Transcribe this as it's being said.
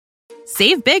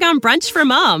Save big on brunch for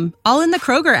mom, all in the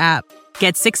Kroger app.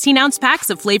 Get 16-ounce packs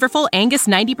of flavorful Angus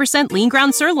 90% lean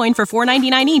ground sirloin for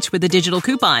 $4.99 each with a digital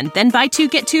coupon. Then buy 2,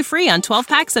 get 2 free on 12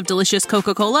 packs of delicious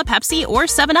Coca-Cola, Pepsi, or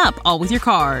 7-Up, all with your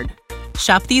card.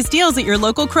 Shop these deals at your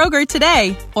local Kroger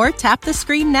today, or tap the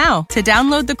screen now to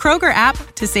download the Kroger app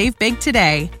to save big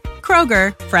today.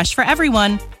 Kroger, fresh for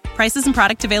everyone. Prices and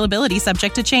product availability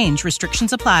subject to change.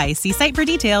 Restrictions apply. See site for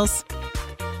details.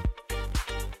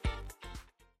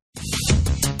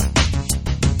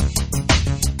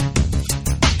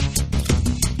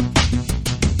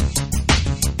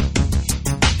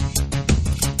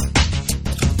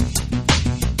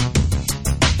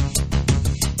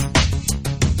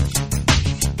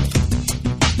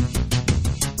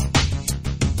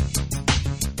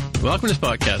 Welcome to this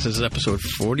podcast. This is episode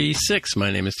 46.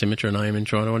 My name is Tim Mitchell, and I am in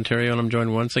Toronto, Ontario, and I'm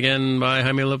joined once again by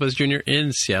Jaime Lopez Jr.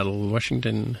 in Seattle,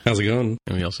 Washington. How's it going?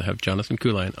 And we also have Jonathan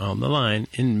Kuline on the line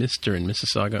in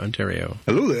Mississauga, Ontario.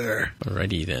 Hello there.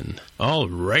 Alrighty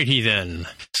then.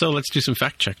 So let's do some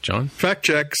fact check, John. Fact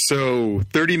check. So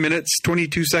 30 minutes,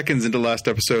 22 seconds into last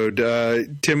episode,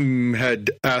 Tim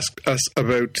had asked us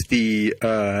about the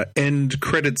end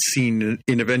credits scene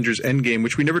in Avengers Endgame,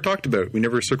 which we never talked about. We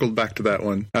never circled back to that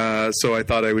one. So I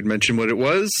thought I would mention what it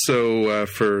was. So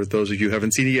for those of you who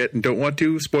haven't seen it yet and don't want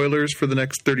to, spoilers for the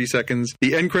next 30 seconds.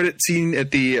 The end credit scene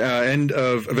at the end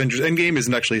of Avengers Endgame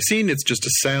isn't actually a scene. It's just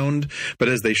a sound. But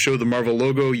as they show the Marvel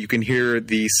logo, you can hear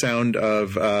the sound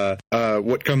of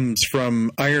what comes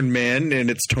from Iron Man, and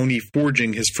it's Tony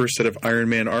forging his first set of Iron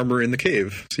Man armor in the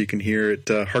cave. So you can hear it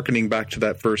hearkening back to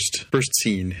that first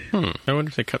scene. I wonder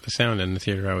if they cut the sound in the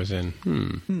theater I was in.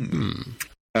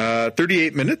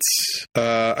 38 minutes.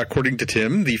 According to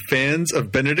Tim, the fans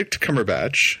of Benedict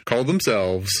Cumberbatch call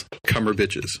themselves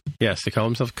Cumberbitches. Yes, they call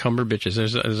themselves Cumberbitches.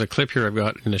 There's a clip here I've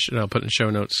got, I'll put in show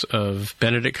notes, of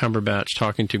Benedict Cumberbatch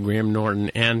talking to Graham Norton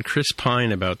and Chris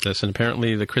Pine about this. And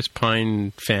apparently the Chris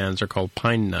Pine fans are called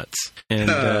Pine Nuts.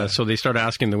 And so they start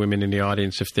asking the women in the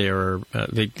audience if they are,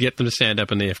 they get them to stand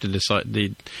up and they have to decide,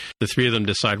 the three of them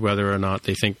decide whether or not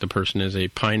they think the person is a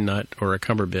Pine Nut or a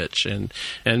Cumberbitch.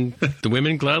 And the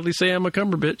women gladly say I'm a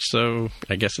Cumberbitch, so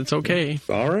I guess it's okay.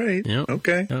 All right. Yep.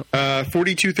 Okay. Yep.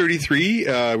 4233,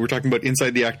 we're talking about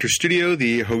Inside the Actors Studio.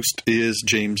 The host is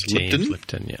James Lipton. James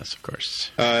Lipton, yes, of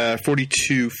course.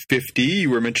 4250, you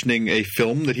were mentioning a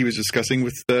film that he was discussing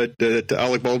with, that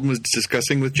Alec Baldwin was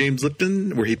discussing with James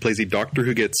Lipton, where he plays a doctor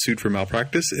who gets sued for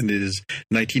malpractice, and it is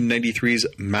 1993's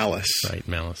Malice. Right,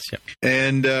 Malice, yep.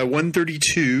 And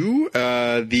 132,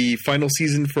 the final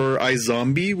season for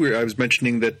iZombie, where I was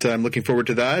mentioning that I'm looking forward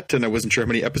to that, and I wasn't sure how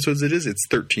many episodes it is. It's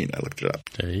 13. I looked it up.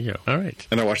 There you go. All right.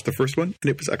 And I watched the first one, and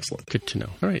it was excellent. Good to know.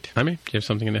 All right. Jaime, do you have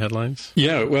something in the headlines?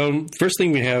 Yeah, well, first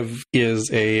thing we have is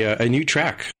a new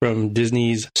track from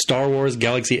Disney's Star Wars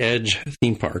Galaxy Edge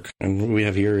theme park. And what we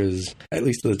have here is, at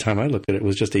least at the time I looked at it,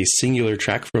 was just a singular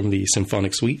track from the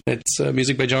Symphonic Suite. It's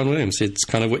music by John Williams. It's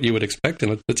kind of what you would expect,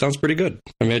 and it sounds pretty good.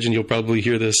 I imagine you'll probably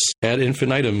hear this ad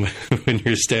infinitum when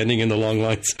you're standing in the long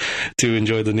lines to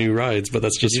enjoy the new rides, but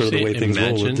that's just sort of the way things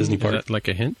roll with Disney Park. Like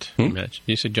a hint? Imagine.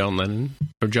 You said John Lennon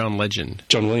or John Legend?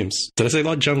 John Williams. Did I say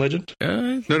John Legend?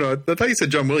 No, I thought you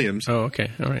said John Williams. Oh, okay.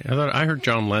 All right. I heard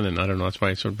John Lennon. I don't know. That's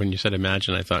why sort of when you said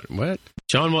Imagine, I thought, what?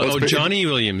 Johnny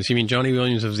Williams. You mean Johnny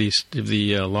Williams of the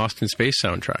Lost in Space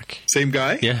soundtrack? Same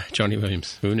guy? Yeah, Johnny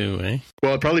Williams. Who knew, eh?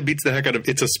 Well, it probably beats the heck out of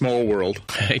It's a Small World.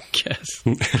 I guess.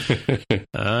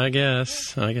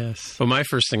 I guess. Well, my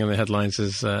first thing on the headlines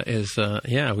is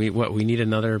we need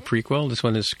another prequel. This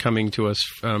one is coming to us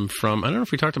from, I don't know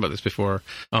if we talked about this before,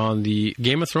 on the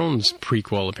Game of Thrones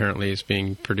prequel apparently is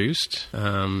being produced.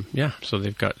 So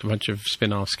they've got a bunch of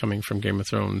spin-offs coming from Game of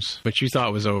Thrones, which you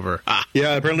thought was over.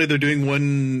 Yeah, apparently they're doing one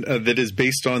that is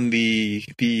based on the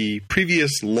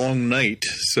previous Long Night,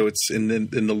 so it's in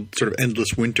the sort of endless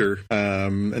winter,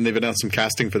 and they've announced some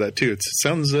casting for that too. It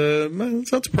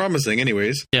sounds promising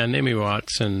anyways. Yeah, Naomi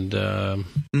Watts and the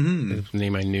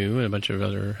name I knew, and a bunch of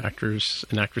other actors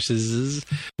and actresses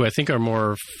who I think are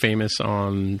more famous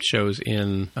on shows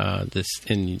in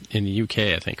the UK,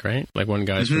 I think, right? Like one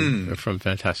guy's from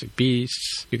Fantastic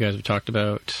Beasts, you guys have talked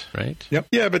about, right? Yep.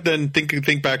 Yeah, but then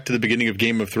think back to the beginning of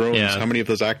Game of Thrones. Yeah. How many of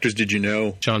those actors did you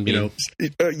know? Sean Bean.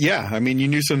 Yeah, I mean, you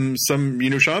knew some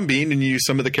Sean Bean, and you knew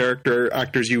some of the character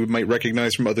actors you might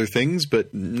recognize from other things,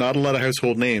 but not a lot of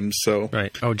household names. So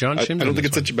right. Oh, John Sims. I don't think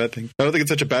it's such a bad thing. I don't think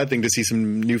it's such a bad thing to see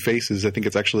some new faces. I think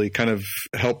it's actually kind of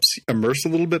helps immerse a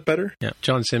little bit better. Yeah,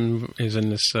 John Sims is in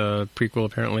this prequel.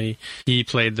 Apparently, he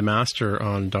played the Master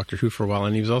on Doctor Who for a while,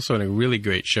 and he was also in a really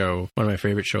great show, one of my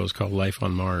favorite shows called Life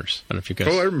on Mars. I don't know if you guys...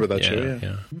 Oh, I remember that show,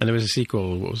 yeah. And there was a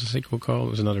sequel. What was the sequel called?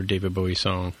 It was another David Bowie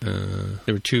song.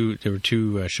 There were two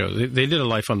shows. They did a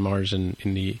Life on Mars in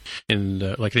the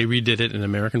like they redid it in an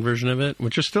American version of it,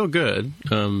 which is still good.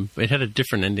 It had a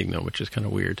different ending though, which is kind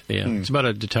of weird. Yeah, it's about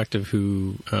a detective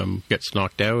who gets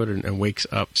knocked out and wakes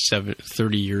up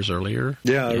 30 years earlier.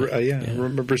 I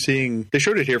remember seeing they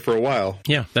showed it here for a while.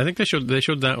 Yeah, I think they showed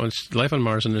that one, Life on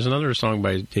Mars, and there's another song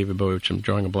by David Bowie, which I'm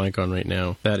drawing a blank on right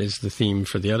now. That is the theme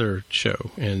for the other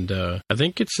show, and I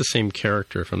think it's the same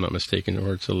character, if I'm not mistaken,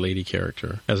 or it's a lady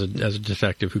character as a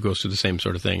detective who goes through the same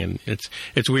sort of thing. And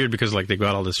it's weird because like they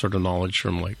got all this sort of knowledge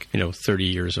from 30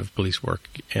 years of police work,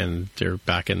 and they're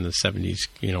back in the 70s,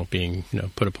 being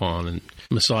put upon and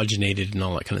misogynated and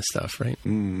all that kind of stuff, right?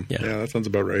 Yeah, that sounds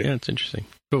about right. Yeah, it's interesting.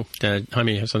 Cool.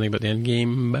 Jaime, you have something about the end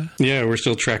game? Yeah, we're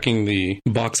still tracking the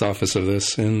box office of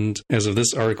this, and as of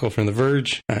this article from The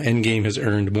Verge, Endgame has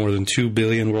earned more than $2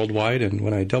 billion worldwide, and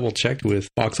when I double-checked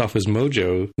with Box Office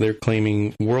Mojo, they're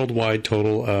claiming worldwide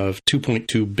total of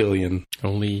 $2.2 billion.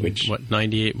 Only,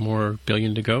 98 more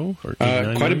billion to go? Or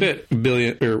quite a bit.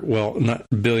 Not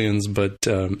billions, but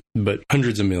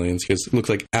hundreds of millions, because it looks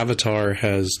like Avatar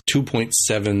has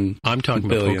 2.7 I'm talking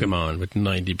billion. about Pokemon with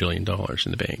 $90 billion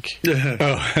in the bank.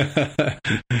 Oh.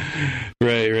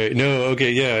 Right. No,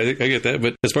 okay, yeah, I get that.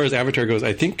 But as far as Avatar goes,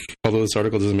 I think, although this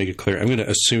article doesn't make it clear, I'm going to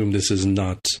assume this is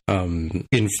not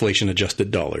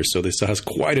inflation-adjusted dollars. So this has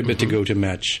quite a bit to go to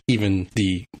match even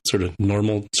the sort of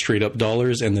normal straight-up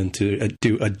dollars, and then to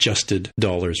do adjusted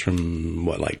dollars from,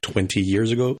 20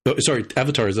 years ago? Oh, sorry,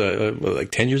 Avatar is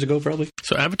 10 years ago, probably?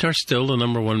 So Avatar's still the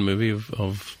number one movie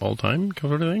of all time,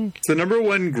 sort of thing? It's the number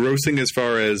one grossing as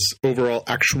far as overall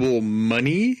actual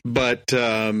money, but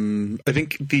I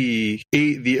think the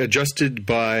adjusted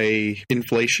by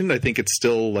inflation, I think it's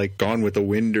still Gone with the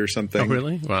Wind or something. Oh,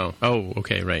 really? Wow. Oh,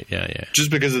 okay, right. Yeah.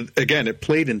 Just because, again, it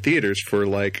played in theaters for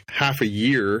half a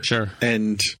year. Sure.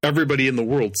 And everybody in the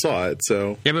world saw it,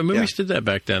 so... Yeah, but movies did that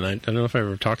back then. I don't know if I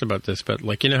ever talked about this, but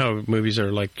how movies are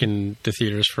in the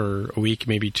theaters for a week,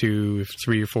 maybe 2,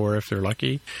 3 or 4 if they're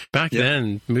lucky. Back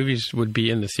then, movies would be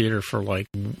in the theater for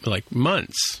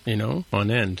months,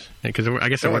 on end. Because I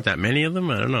guess there weren't that many of them.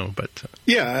 I don't know, but...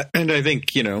 Yeah, and I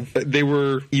think, they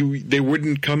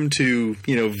wouldn't come to,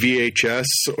 VHS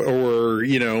or,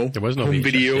 there was no home VHS,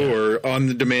 video or on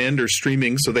the demand or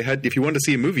streaming. So they had, if you wanted to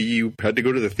see a movie, you had to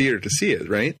go to the theater to see it,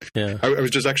 right? Yeah. I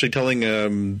was just actually telling,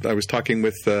 I was talking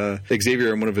with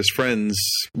Xavier and one of his friends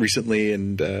recently,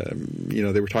 and,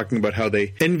 they were talking about how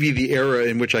they envy the era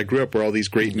in which I grew up where all these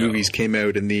great movies came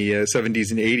out in the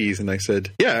 70s and 80s. And I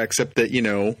said, yeah, except that,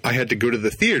 I had to go to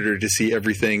the theater to see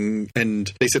everything.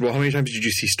 And they said, well, how many times did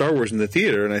you see Star Wars in the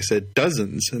theater? And I said,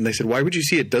 dozens. And they said, why would you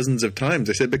see it dozens of times?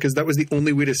 I said, because that was the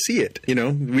only way to see it.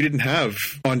 We didn't have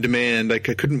on demand. I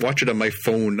couldn't watch it on my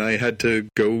phone. I had to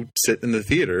go sit in the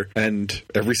theater. And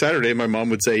every Saturday, my mom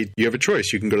would say, you have a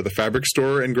choice. You can go to the fabric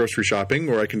store and grocery shopping,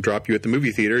 or I can drop you at the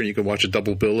movie theater and you can watch a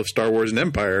double bill of Star Wars and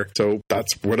Empire. So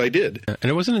that's what I did. And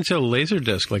it wasn't until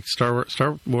Laserdisc,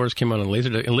 Star Wars came out on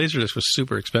Laserdisc, and Laserdisc was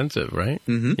super expensive, right?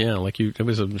 Mm-hmm. Yeah, it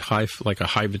was a high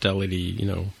fidelity,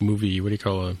 movie. What do you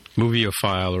call a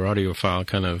movieophile or audiophile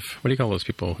kind of? What do you call those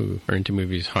people who are into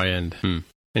movies high end?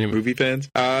 Anyway. Movie fans.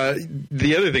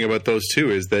 The other thing about those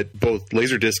two is that both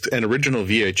Laserdiscs and original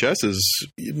VHSs,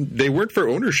 they weren't for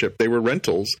ownership; they were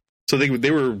rentals. So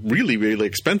they were really, really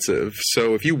expensive.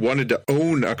 So if you wanted to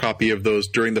own a copy of those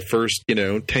during the first,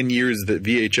 10 years that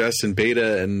VHS and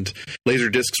Beta and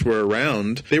Laserdiscs were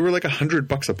around, they were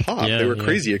 $100 a pop. Yeah, they were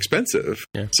crazy expensive.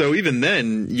 Yeah. So even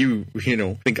then,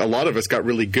 I think a lot of us got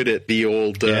really good at the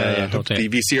old the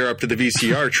VCR up to the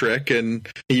VCR trick, and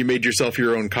you made yourself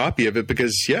your own copy of it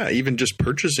because, even just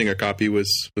purchasing a copy was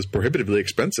prohibitively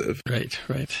expensive. Right.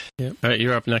 Yeah. All right,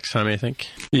 you're up next time, I think.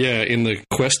 Yeah, in the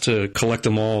quest to collect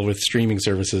them all with streaming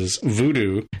services,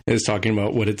 Vudu is talking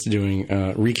about what it's doing,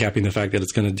 recapping the fact that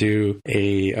it's going to do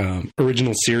a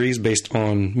original series based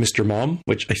on Mr. Mom,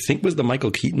 which I think was the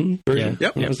Michael Keaton version.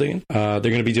 Yep. I was thinking. They're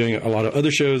going to be doing a lot of other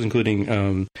shows,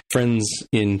 including Friends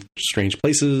in Strange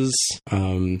Places,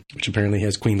 which apparently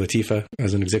has Queen Latifah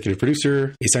as an executive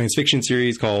producer, a science fiction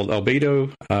series called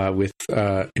Albedo with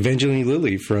Evangeline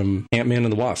Lilly from Ant-Man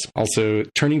and the Wasp. Also,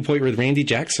 Turning Point with Randy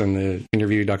Jackson, the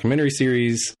interview documentary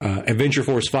series, Adventure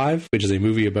Force 5, which is a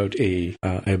movie about a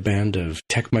band of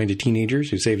tech-minded teenagers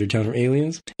who save their town from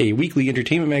aliens. A weekly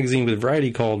entertainment magazine with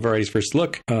Variety called Variety's First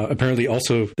Look. Apparently,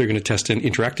 also, they're going to test an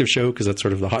interactive show because that's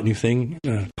sort of the hot new thing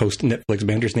post-Netflix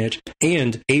Bandersnatch.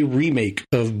 And a remake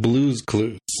of Blue's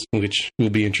Clues. which will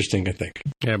be interesting, I think.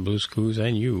 Yeah, Blue's Clues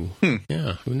and you.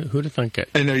 Yeah, who'd have thunk it?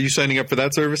 And are you signing up for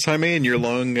that service, Jaime, in your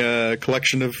long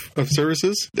collection of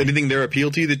services? Anything there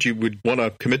appeal to you that you would want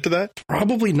to commit to that?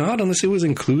 Probably not, unless it was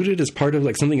included as part of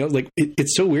like something else. Like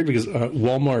it's so weird because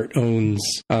Walmart owns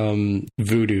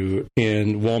Vudu,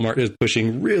 and Walmart is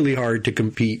pushing really hard to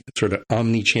compete sort of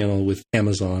omni-channel with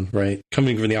Amazon, right?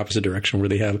 Coming from the opposite direction, where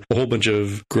they have a whole bunch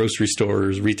of grocery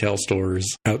stores, retail stores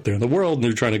out there in the world, and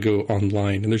they're trying to go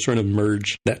online, and they're trying to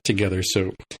merge that together.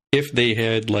 So if they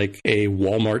had like a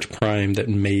Walmart Prime that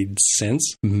made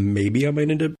sense, maybe I might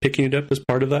end up picking it up as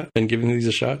part of that and giving these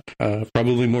a shot.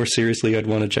 Probably more seriously, I'd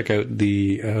want to check out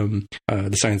the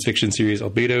science fiction series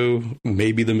Albedo,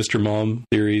 maybe the Mr. Mom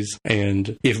series,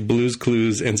 and if Blue's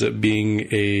Clues ends up being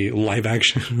a live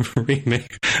action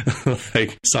remake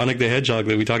like Sonic the Hedgehog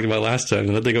that we talked about last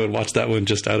time, I think I would watch that one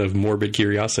just out of morbid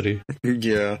curiosity.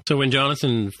 Yeah. So when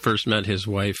Jonathan first met his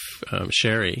wife,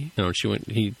 Sherry,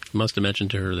 he must have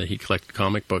mentioned to her that he collected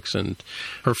comic books, and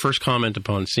her first comment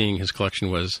upon seeing his collection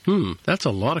was, that's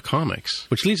a lot of comics.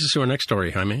 Which leads us to our next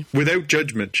story, Jaime. Without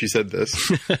judgment, she said this.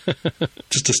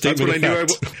 Just a statement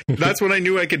of fact. That's when I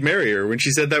knew I could marry her, when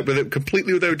she said that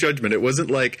completely without judgment. It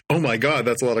wasn't like, oh my God,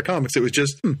 that's a lot of comics. It was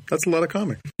just, that's a lot of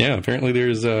comics. Yeah, apparently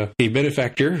there's a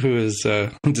benefactor who has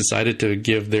decided to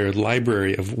give their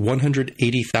library of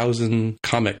 180,000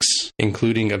 comics,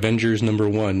 including Avengers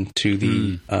 #1, to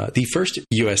the first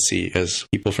USC, as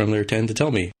people from there tend to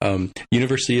tell me,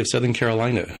 University of South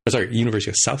Carolina.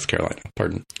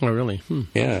 Pardon. Oh, really?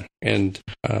 Yeah. And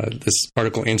this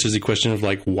article answers the question of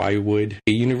like, why would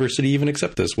a university even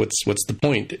accept this? What's the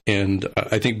point? And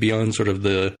I think beyond sort of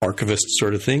the archivist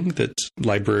sort of thing that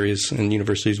libraries and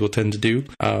universities will tend to do,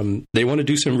 they want to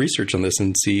do some research on this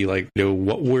and see like,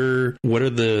 what are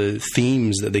the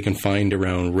themes that they can find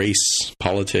around race,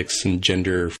 politics, and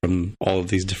gender from all of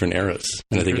these different eras.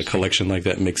 And I think a collection like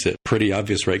that makes it pretty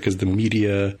obvious, right? Because the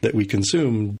media that we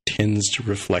consume tends to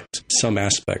reflect some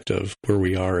aspect of where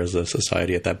we are as a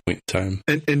society at that point in time.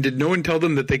 And did no one tell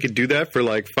them that they could do that for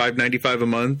like $5.95 a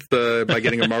month by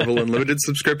getting a Marvel Unlimited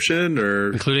subscription,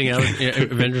 or including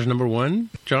Avengers #1,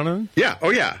 Jonathan? Yeah.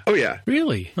 Oh yeah.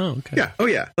 Really? Oh, okay. Yeah. Oh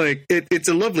yeah. Like it's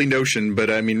a lovely notion, but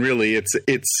I mean, really,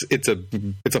 it's a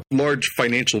large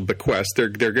financial bequest.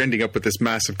 They're ending up with this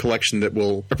massive collection that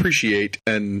will appreciate,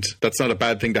 and that's not a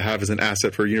bad thing to have as an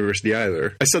asset for a university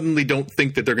either. I suddenly don't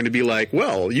think that they're going to be like,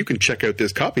 well, you can check out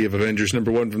this copy of Avengers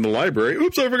 #1 from the library.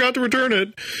 Oops, I forgot to return it.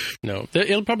 No,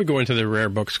 it'll probably go into the rare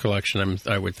books collection,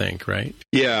 I would think, right?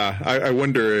 Yeah, I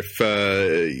wonder if,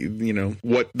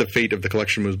 what the fate of the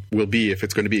collection will be, if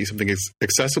it's going to be something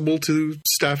accessible to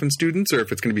staff and students, or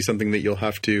if it's going to be something that you'll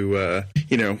have to,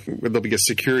 there'll be a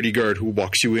security guard who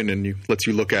walks you in and lets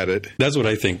you look at it. That's what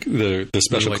I think, the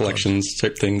special collections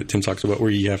type thing that Tim talks about,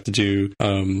 where you have to do,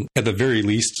 at the very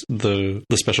least, the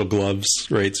special gloves,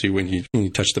 right? So when you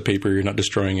touch the paper, you're not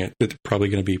destroying it. It's probably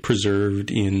going to be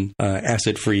preserved in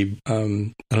acid-free,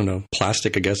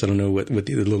 plastic, I guess. I don't know what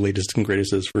the latest and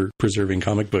greatest is for preserving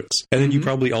comic books. And then you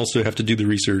probably also have to do the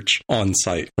research on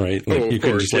site, right? Like you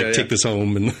couldn't just take this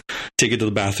home and take it to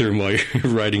the bathroom while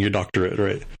you're writing your doctorate,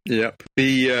 right? Yeah.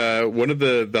 The one of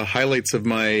the highlights of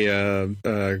my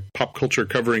pop culture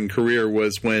covering career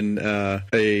was when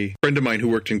a friend of mine who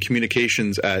worked in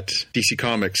communications at DC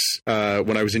Comics,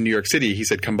 when I was in New York City, he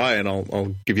said, "Come by and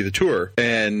I'll give you the tour."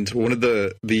 And one of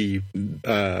the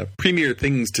premier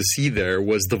things to see there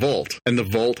was the Vault, and the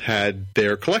Vault had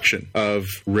their collection of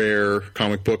rare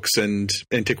comic books and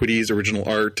antiquities, original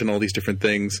art, and all these different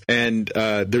things. And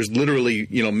there's literally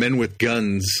men with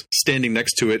guns standing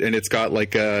next to it, and it's got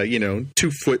like a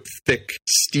 2-foot thick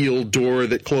steel door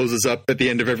that closes up at the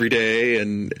end of every day.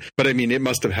 But I mean, it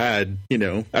must have had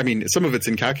some of it's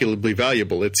incalculably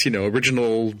valuable. It's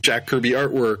original Jack Kirby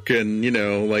artwork,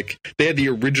 and like they had the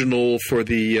original for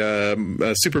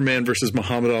the Superman versus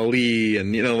Muhammad Ali,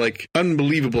 and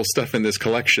unbelievable stuff in this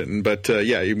collection. But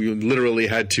you literally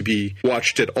had to be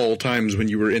watched at all times when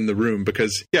you were in the room,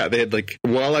 because they had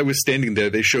while I was standing there,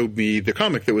 they showed me the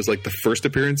comic that was like the first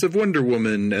appearance of Wonder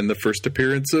Woman and the first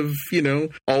appearance of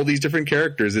all these different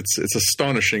characters. It's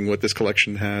astonishing what this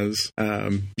collection has.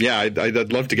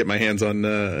 I'd love to get my hands on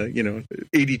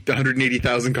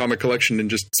 180,000 comic collection and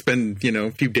just spend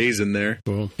a few days in there.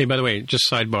 Cool. Hey, by the way, just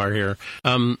sidebar here.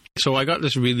 So I got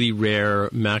this really rare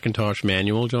Macintosh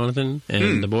manual, Jonathan,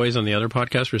 and the boys on the other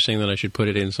podcast were saying that I should put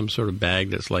it in some sort of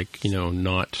bag that's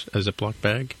not a Ziploc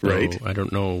bag. Right. So I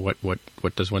don't know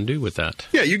what does one do with that.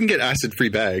 Yeah, you can get acid-free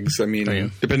bags. I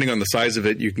mean, depending on the size of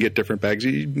it, you can get different bags.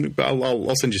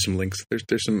 I'll send you some links.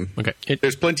 There's some. Okay.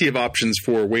 There's plenty of options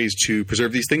for ways to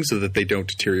preserve these things so that they don't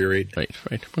deteriorate. Right.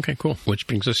 Okay, cool. Which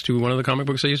brings brings us to one of the comic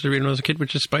books I used to read when I was a kid,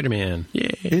 which is Spider-Man.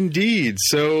 Yay! Indeed.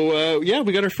 So,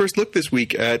 we got our first look this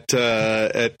week at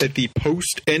the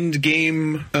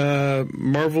post-Endgame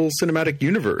Marvel Cinematic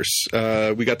Universe.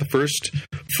 We got the first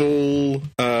full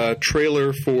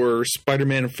trailer for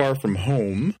Spider-Man Far From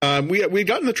Home. We'd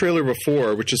gotten the trailer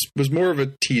before, which was more of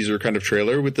a teaser kind of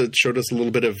trailer, showed us a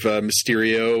little bit of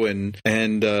Mysterio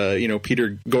and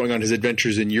Peter going on his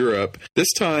adventures in Europe.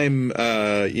 This time,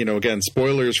 again,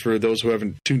 spoilers for those who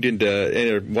haven't tuned into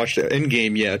or watched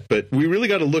Endgame yet, but we really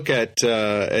got to look at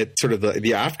sort of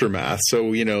the aftermath.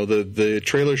 So, the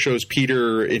trailer shows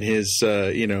Peter in his,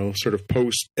 sort of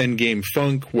post-Endgame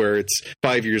funk, where it's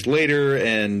 5 years later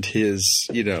and he's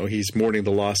mourning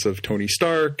the loss of Tony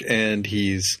Stark, and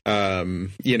he's,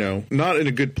 not in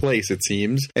a good place, it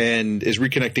seems, and is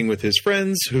reconnecting with his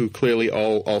friends who clearly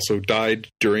all also died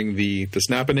during the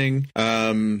snapping.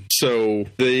 So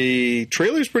the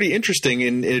trailer's pretty interesting,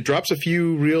 and it drops a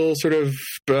few real sort of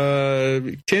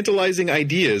tantalizing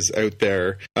ideas out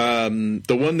there.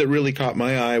 The one that really caught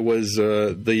my eye was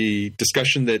the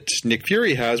discussion that Nick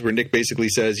Fury has, where Nick basically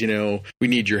says, we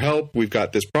need your help. We've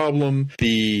got this problem.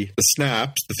 The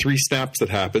snaps, the 3 snaps that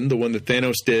happened, the one that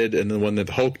Thanos did, and the one that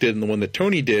Hulk did, and the one that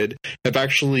Tony did, have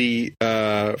actually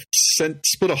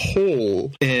split a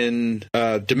hole in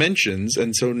dimensions,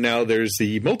 and so now there's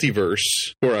the multiverse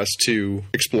for us to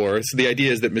explore. So the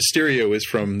idea is that Mysterio is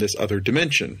from this other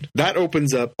dimension. That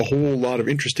opens up a whole lot of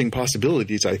interesting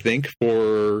possibilities, I think,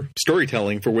 for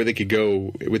storytelling, for where they could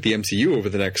go with the MCU over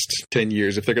the next 10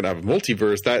 years. If they're going to have a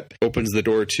multiverse, that opens the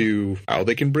door to how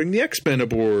they can bring the X-Men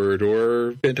aboard,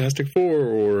 or Fantastic Four,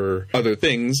 or other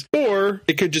things. Or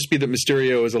it could just be that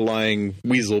Mysterio is a lying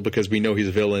weasel because we know he's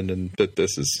a villain, and that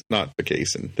this is not the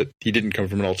case, and that he didn't come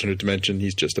from an alternate dimension.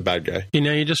 He's just a bad guy.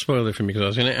 You just spoiled it for me, because I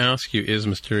was going to ask you, is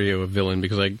Mysterio a villain?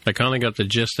 Because I kind of got the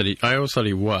gist that I always thought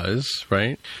he was,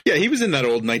 right? Yeah, he was in that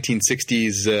old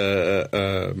 1960s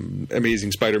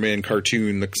Amazing Spider-Man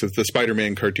cartoon, the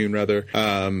Spider-Man cartoon, rather,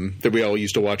 that we all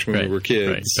used to watch when we were kids.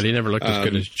 Right. But he never looked as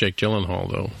good as Jake Gyllenhaal,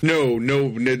 though. No,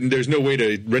 there's no way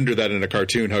to render that in a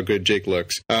cartoon, how good Jake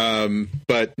looks.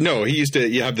 But no, he used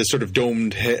to have this sort of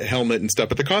domed helmet and stuff,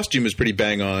 but the costume is pretty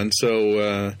bang on.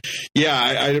 So,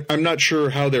 I'm not sure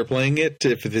how they're playing it,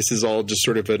 if this is all just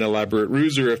sort of an elaborate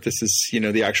ruse, or if this is,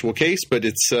 the actual case, but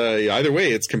it's either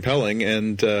way, it's compelling,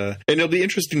 and it'll be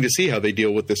interesting to see how they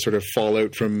deal with this sort of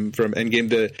fallout from Endgame.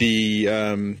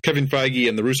 The Kevin Feige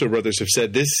and the Russo brothers have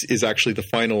said this is actually the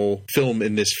final film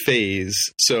in this phase.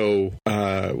 So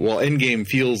while Endgame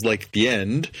feels like the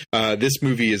end, this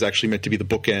movie is actually meant to be the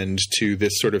bookend to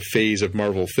this sort of phase of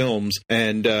Marvel films.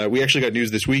 And we actually got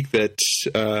news this week that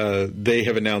they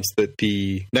have announced that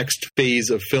the next phase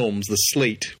of films, the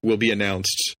slate, will be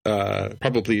announced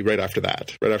probably right after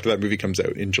that movie comes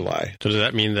out in July. So does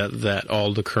that mean that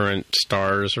all the current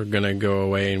stars are going to go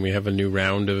away and we have a new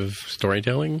round of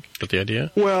storytelling? Is that the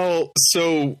idea? Well,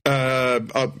 so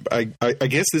I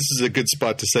guess this is a good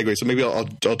spot to segue. So maybe I'll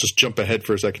just jump ahead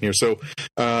for a second here. So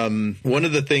one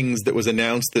of the things that was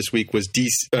announced this week was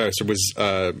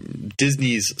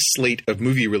Disney's slate of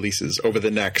movie releases over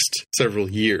the next several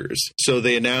years. So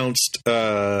they announced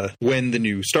when the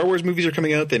new Star Wars movies are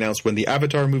coming out. They announced when the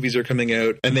Avatar movies are coming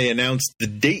out, and they announced the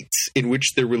dates in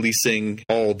which they're releasing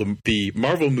all the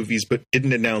Marvel movies, but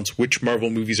didn't announce which Marvel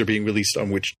movies are being released on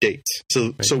which dates.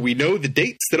 So we know the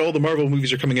dates that all the Marvel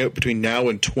movies are coming out between now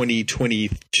and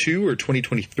 2022 or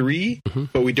 2023,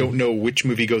 but we don't know which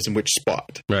movie goes in which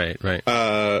spot. Right.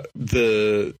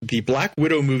 The Black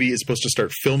Widow movie is supposed to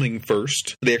start filming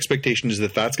first. The expectation is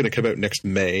that that's going to come out next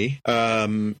May.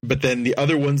 But then the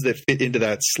other ones that fit into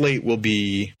that slate will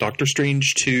be Doctor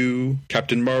Strange 2,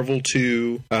 Captain Marvel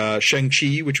 2,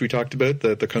 Shang-Chi, which we talked about,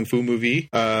 the Kung Fu movie.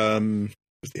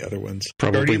 What's the other ones?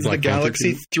 Probably Guardians Black of the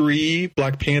Galaxy 3,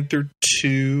 Black Panther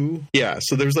 2. Yeah,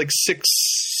 so there's like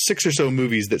six or so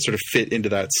movies that sort of fit into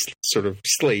that sort of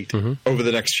slate over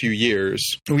the next few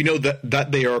years. We know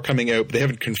that they are coming out, but they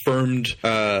haven't confirmed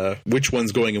which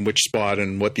one's going in which spot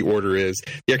and what the order is.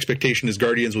 The expectation is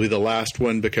Guardians will be the last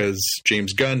one because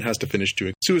James Gunn has to finish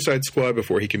doing Suicide Squad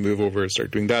before he can move over and start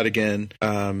doing that again.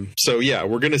 So yeah,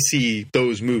 we're going to see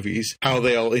those movies, how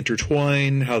they all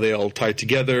intertwine, how they all tie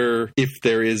together, if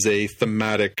there is a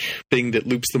thematic thing that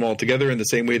loops them all together in the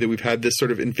same way that we've had this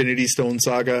sort of Infinity Stone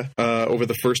saga over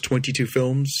the first 22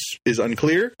 films is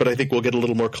unclear, but I think we'll get a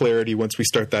little more clarity once we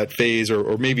start that phase,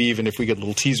 or maybe even if we get a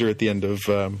little teaser at the end of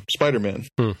Spider-Man.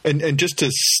 And just to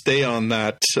stay on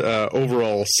that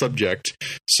overall subject,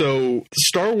 so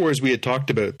Star Wars, we had talked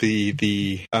about the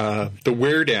the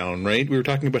wear down, right? We were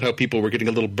talking about how people were getting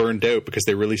a little burned out because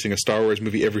they were releasing a Star Wars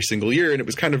movie every single year, and it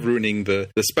was kind of ruining the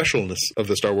specialness of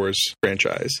the Star Wars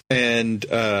franchise. And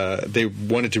they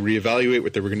wanted to reevaluate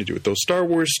what they were going to do with those Star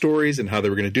Wars stories and how they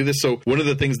were going to do this. So one of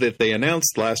the things that they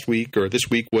announced last week or this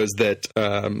week was that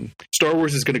Star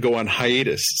Wars is going to go on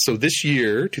hiatus. So this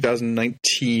year,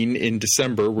 2019, in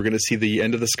December, we're going to see the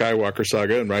end of the Skywalker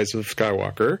saga and Rise of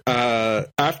Skywalker.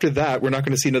 After that, we're not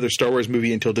going to see another Star Wars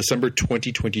movie until December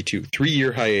 2022,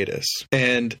 3-year hiatus.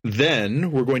 And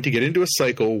then we're going to get into a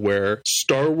cycle where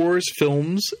Star Wars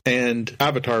films and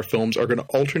Avatar films are going to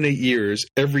alternate years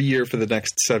every year for the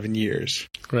next 7 years.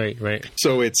 Right.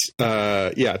 So it's,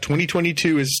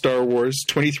 2022 is Star Wars,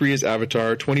 23 is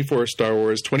Avatar, 24 is Star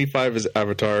Wars, 25 is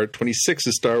Avatar, 26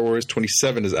 is Star Wars,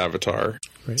 27 is Avatar.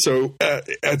 Right. So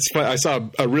it's fun. I saw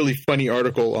a really funny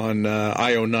article on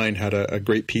IO9 had a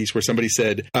great piece where somebody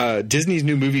said, Disney's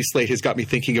new movie slate has got me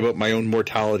thinking about my own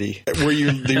mortality,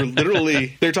 where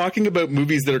they're talking about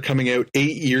movies that are coming out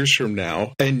 8 years from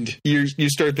now. And you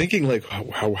start thinking like,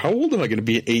 how old am I going to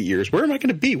be in 8 years? Where am I going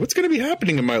to be? What's going to be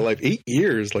happening in my life? 8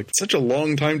 years, like such a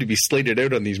long time to be slated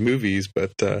out on these movies.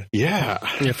 But yeah,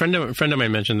 a friend of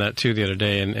mine mentioned that too the other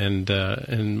day, and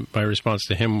my response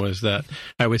to him was that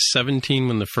I was 17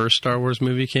 when the first Star Wars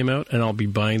movie came out, and I'll be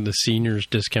buying the seniors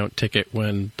discount ticket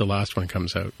when the last one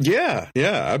comes out. Yeah,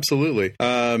 absolutely.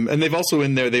 And they've also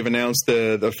in there, they've announced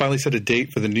they finally set a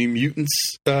date for the New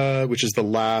Mutants, which is the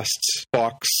last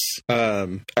Fox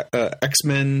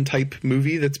X-Men type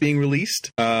movie that's being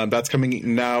released. That's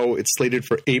coming now. It's slated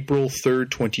for April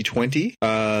 3rd, 2020.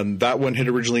 That one was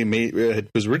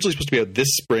originally supposed to be out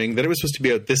this spring. Then it was supposed to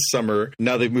be out this summer.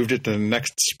 Now they've moved it to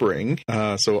next spring.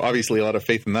 So obviously a lot of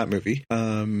faith in that movie.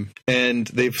 And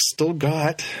they've still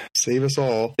got, save us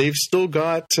all,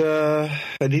 an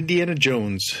Indiana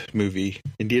Jones movie.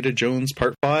 Indiana Jones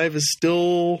Part 5 is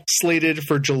still slated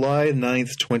for July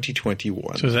 9th,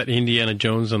 2021. So is that Indiana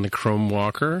Jones and the Chrome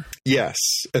Walker? Yes,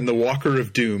 and the Walker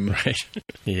of Doom. Right.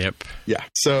 Yep. Yeah.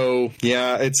 So,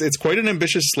 yeah, it's quite an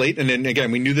ambitious slate. And then,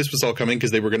 again, we knew this was all coming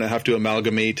because they were going to have to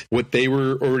amalgamate what they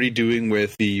were already doing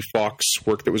with the Fox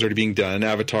work that was already being done.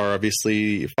 Avatar,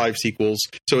 obviously, 5 sequels.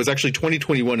 So it's actually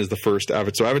 2021 is the first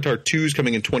Avatar. So Avatar 2 is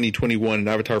coming in 2021, and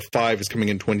Avatar 5 is coming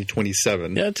in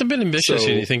 2027. Yeah, it's a bit ambitious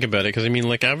when you think about it, because I mean,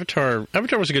 like Avatar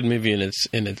was a good movie on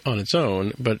its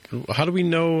own, but how do we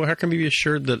know? How can we be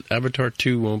assured that Avatar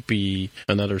 2 won't be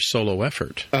another solo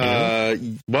effort?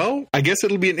 Well, I guess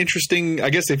it'll be an interesting. I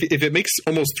guess if it makes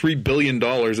almost $3 billion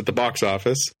at the box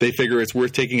office, they figure it's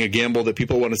worth taking a gamble that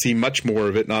people want to see much more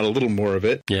of it, not a little more of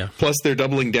it. Yeah. Plus, they're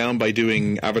doubling down by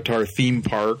doing Avatar theme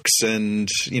parks, and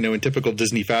in typical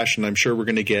Disney fashion, I'm sure we're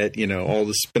going to get all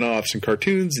the spin-offs and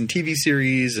cartoons and TV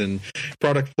series and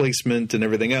product placement and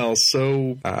everything else.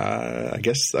 So I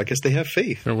guess they have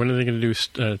faith. Or when are they going to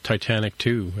do Titanic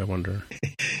 2, I wonder?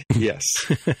 Yes.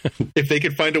 If they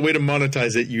could find a way to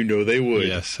monetize it, they would.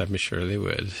 Yes, I'm sure they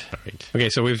would. All right. Okay,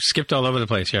 so we've skipped all over the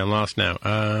place here. I'm lost now.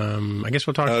 I guess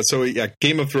we'll talk...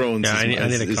 Game of Thrones. Yeah, I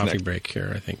need a coffee break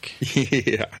here, I think.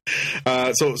 Yeah.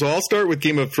 So I'll start with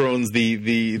Game of Thrones.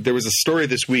 There was a story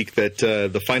this week that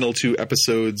the final 2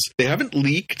 episodes, they haven't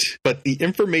leaked, but the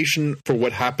information for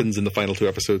what happens in the final 2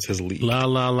 episodes has leaked. La,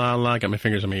 la, la, la. Got my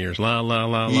fingers on my ears. La, la,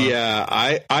 la, la. Yeah,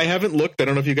 I haven't looked. I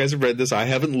don't know if you guys have read this. I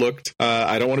haven't looked.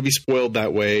 I don't want to be spoiled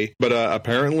that way. But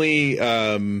apparently,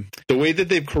 the way that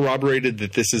they've corroborated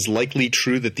that this is likely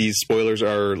true, that these spoilers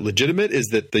are legitimate, is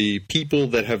that the people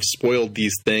that have spoiled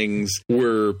these things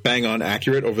were bang on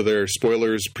accurate over their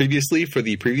spoilers previously for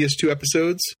the previous 2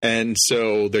 episodes. And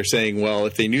so they're saying, well,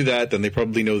 if they knew that, then they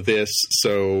probably know this.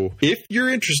 So if you're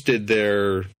interested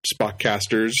there,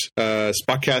 Spockcasters,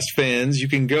 Spockcast fans, you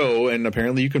can go and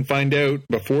apparently you can find out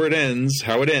before it ends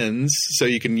how it ends. So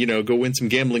you can, go win some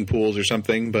gambling pools or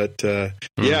something. But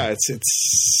yeah,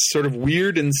 it's sort of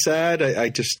weird and sad.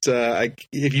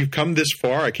 If you've come this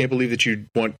far, I can't believe that you'd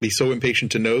be so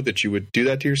impatient to know that you would do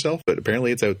that to yourself. But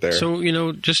apparently it's out there. So,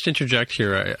 just to interject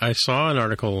here, I saw an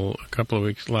article a couple of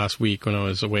weeks last week when I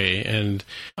was away, and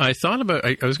I thought about,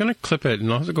 I was going to clip it,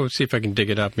 and I'll have to go see if I can dig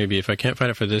it up. Maybe if I can't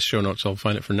find it for this show notes, I'll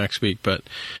find it for next week. But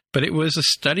it was a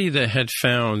study that had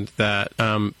found that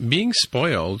being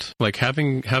spoiled, like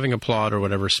having a plot or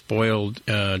whatever spoiled,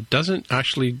 doesn't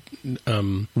actually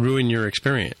ruin your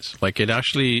experience. Like it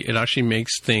actually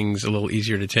makes things a little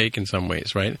easier to take in some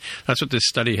ways, right? That's what this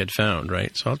study had found,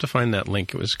 right? So I'll have to find that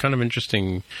link. It was kind of an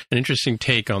interesting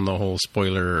take on the whole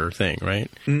spoiler thing, right?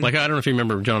 Mm. Like I don't know if you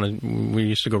remember, John, we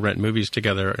used to go rent movies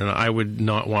together, and I would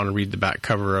not want to read the back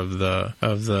cover of the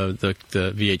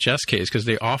VHS case because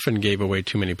they often gave away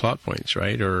too many plot points,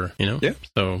 right? Or Yeah.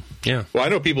 So yeah. Well, I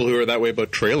know people who are that way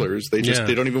about trailers. They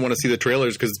don't even want to see the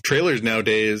trailers, because trailers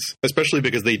nowadays, especially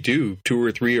because they do 2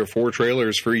 or 3 or 4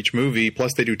 trailers for each movie,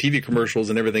 plus they do TV commercials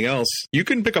and everything else, you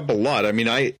can pick up a lot. I mean,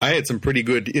 I had some pretty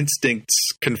good instincts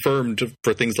confirmed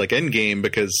for things like Endgame,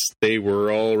 because they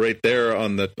were all right there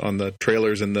on the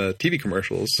trailers and the TV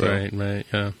commercials. So. Right,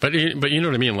 yeah. But you know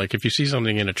what I mean? Like, if you see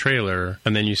something in a trailer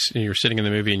and then you're sitting in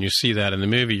the movie and you see that in the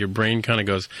movie, your brain kind of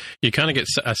goes, you kind of get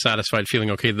a satisfied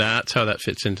feeling, okay, that's how that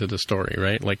fits into the story,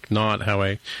 right? Like, not how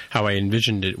I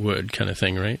envisioned it would, kind of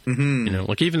thing, right? Mm-hmm. You know,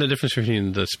 like even the difference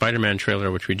between the Spider-Man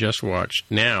trailer, which we just watched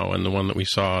now, and the one that we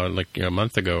saw like a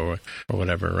month ago or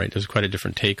whatever, right? There's quite a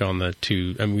different take on the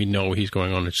two. I mean, we know he's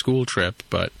going on a school trip,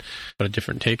 but a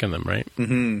different take on them, right?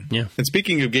 Mm-hmm. Yeah. And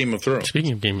speaking of Game of Thrones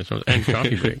and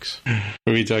coffee breaks, are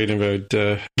we talking about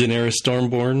Daenerys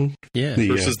Stormborn? Yeah.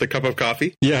 Versus the cup of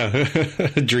coffee? Yeah.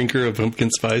 Drinker of pumpkin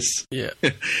spice. Yeah.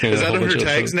 Is that on her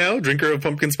tags now? Drinker of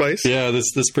pumpkin spice? Yeah,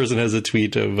 this person has a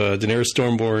tweet of Daenerys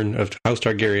Stormborn of House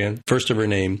Targaryen, first of her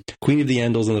name, Queen of the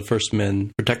Andals and the First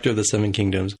Men, Protector of the Seven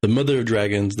Kingdoms, the Mother of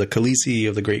Dragons, the Khaleesi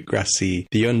of the Great Grass Sea,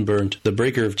 the Unburnt, the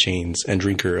Breaker of Chains, and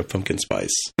Drinker of pumpkin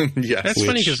spice. Yes. That's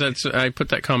funny, because I put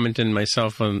that comment in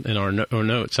myself in our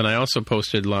notes, and I also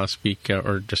posted last week,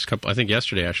 or just I think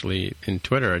yesterday actually, in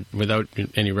Twitter, without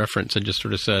any reference. I just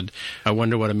sort of said, I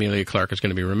wonder what Emilia Clarke is going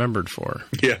to be remembered for.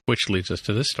 Yeah. Which leads us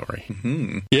to this story.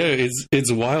 Mm-hmm. Yeah,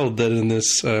 it's wild that in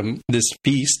this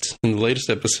feast, in the latest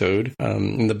episode,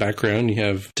 in the background you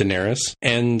have Daenerys,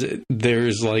 and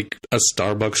there's like a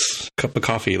Starbucks cup of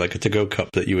coffee, like a to-go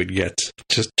cup that you would get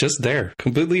just there,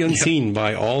 completely unseen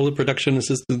by all the production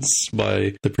assistants,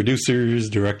 by the producers,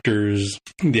 directors,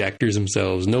 the actors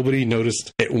themselves. Nobody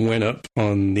noticed it went up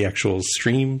on the actual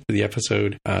stream for the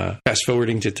episode. Fast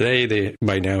forwarding to today, they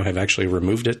by now have actually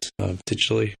removed it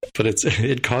digitally, but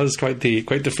it caused quite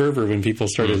the fervor when people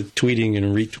started tweeting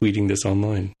and retweeting this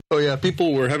online. Oh yeah,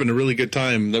 people were having a really good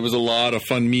time. There was a lot of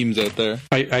fun memes out there.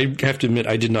 I have to admit,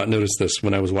 I did not notice this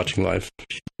when I was watching live.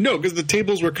 No, because the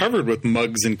tables were covered with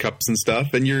mugs and cups and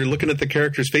stuff, and you're looking at the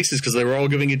characters' faces because they were all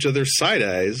giving each other side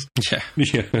eyes. Yeah.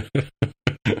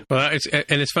 Well,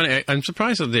 it's funny. I'm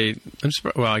surprised that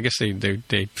I guess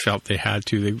they felt they had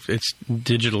to. It's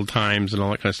digital times and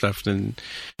all that kind of stuff, and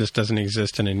this doesn't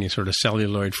exist in any sort of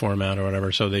celluloid format or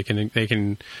whatever. So they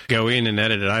can go in and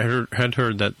edit it. I had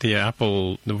heard that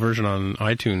the version on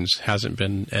iTunes hasn't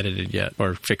been edited yet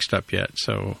or fixed up yet.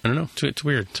 So I don't know. It's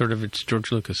weird. Sort of, it's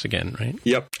George Lucas again, right?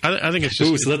 Yep. I think it's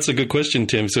just. Ooh, so that's a good question,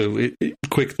 Tim. So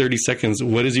quick 30 seconds.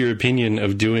 What is your opinion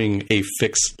of doing a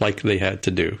fix like they had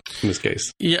to do in this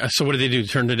case? Yeah. So what did they do?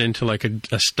 Turned it into like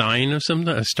a Stein or something?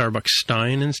 A Starbucks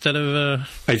Stein instead of a...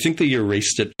 I think they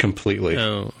erased it completely.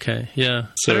 Oh, okay. Yeah.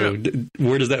 So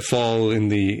where does that fall in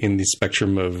the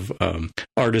spectrum of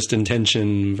artist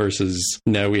intention versus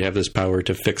now we have this power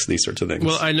to fix these sorts of things?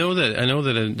 Well, I know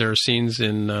that there are scenes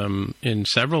in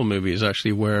several movies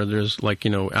actually where there's like,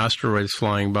 asteroids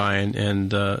flying by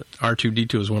and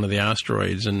R2-D2 is one of the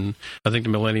asteroids, and I think the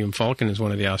Millennium Falcon is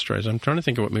one of the asteroids. I'm trying to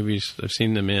think of what movies I've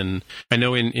seen them in. I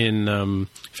know in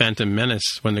Phantom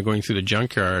Menace, when they're going through the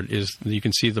junkyard, you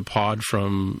can see the pod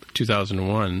from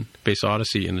 2001, Space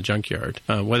Odyssey, in the junkyard.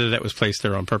 Whether that was placed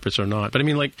there on purpose or not, but I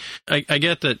mean, like, I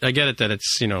get it that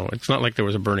it's it's not like there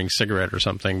was a burning cigarette or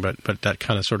something, but that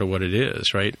kind of sort of what it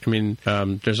is, right? I mean,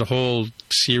 there's a whole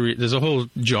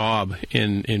job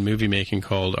in movie making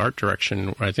called art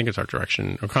direction. I think it's art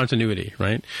direction or continuity,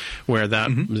 right? Where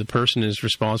the person is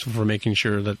responsible for making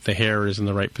sure that the hair is in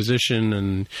the right position,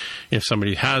 and if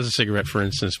somebody has a cigarette, for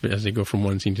instance, as they go from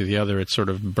one scene to the other, it's sort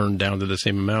of burned down to the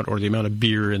same amount, or the amount of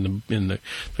beer in the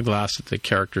glass that the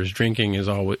character is drinking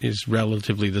is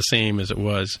relatively the same as it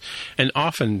was. And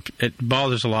often it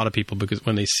bothers a lot of people because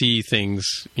when they see things,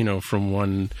 from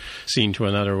one scene to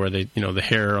another, where they, the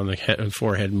hair on the head and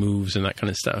forehead moves and that kind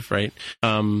of stuff, right?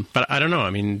 But I don't know. I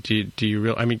mean, do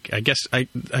you I guess I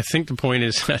think the point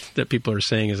is that people are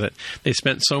saying is that they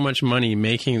spent so much money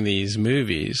making these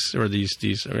movies, or these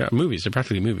movies. They're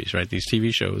practically movies, right? These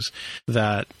TV shows,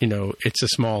 that it's a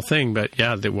small thing, but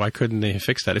why couldn't they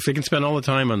fix that? If they can spend all the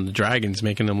time on the dragons,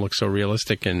 making them look so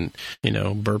realistic and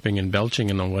burping and belching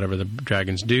and on whatever the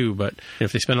dragons do, but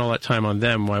if they spend all that time on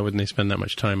them, why wouldn't they spend that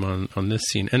much time on this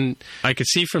scene? And I could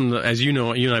see from as you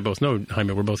and I both know,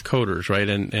 Jaime, we're both coders, right?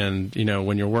 And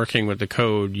when you're working with the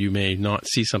code, you may not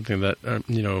see something that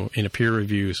in a peer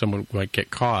review someone might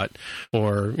get caught,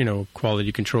 or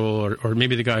quality control, or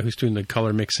maybe the guy who's doing the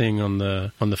color mixing on the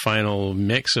the final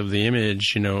mix of the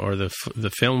image, or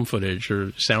the film footage or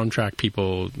soundtrack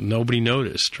people, nobody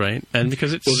noticed, right? And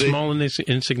because it's small and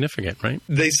insignificant, right?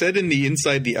 They said in the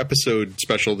Inside the Episode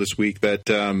special this week that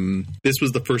this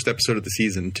was the first episode of the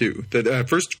season too. The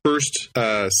first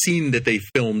scene that they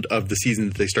filmed of the season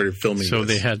that they started filming. So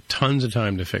they had tons of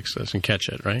time to fix this and catch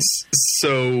it, right?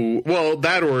 So, well,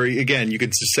 that, or again, you could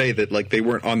just say that like they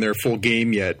weren't on their full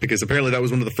game yet, because apparently that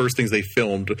was one of the first things they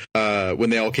filmed when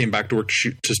they all came back to work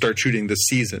to start shooting this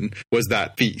season, was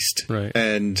that feast. Right.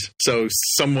 And so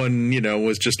someone,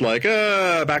 was just like,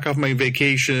 back off my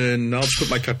vacation. I'll just put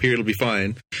my cup here. It'll be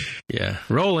fine. Yeah.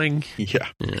 Rolling. Yeah.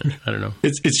 I don't know.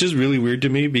 It's just really weird to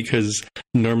me, because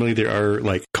normally there are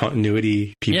like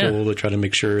continuity people that try to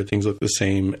make sure things look the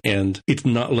same. And it's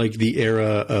not like the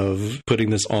era of putting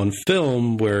this on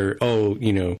film where,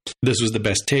 this was the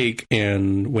best take.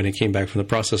 And when it came back from the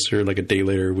processor, like a day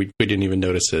later, we didn't even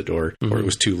notice it, or it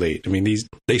was too late. I mean,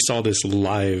 they saw this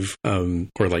live,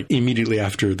 or like immediately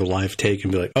after the live take,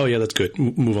 and be like, oh yeah, that's good.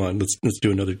 Move on. Let's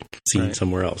do another scene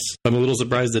somewhere else. I'm a little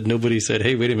surprised that nobody said,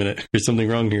 hey, wait a minute, there's something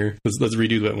wrong here. Let's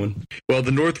redo that one. Well,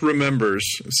 the North remembers.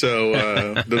 So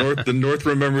the North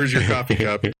remembers your coffee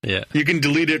cup. Yeah. You can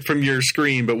delete it from your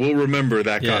screen, but we'll remember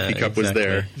that coffee cup was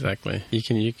there. Exactly.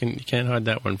 You can't hide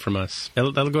that one from us.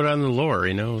 That'll go down in the lore,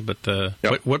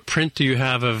 But what print do you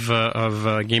have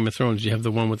of Game of Thrones? Do you have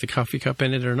the one with the coffee cup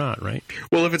in it or not? Right.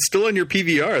 Well, if it's still on your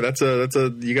PVR, that's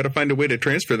you got to find a way to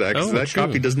transfer that, because that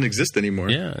copy doesn't exist anymore.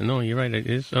 Yeah. No, you're right. It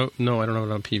is. Oh no, I don't know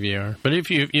it on PVR. But if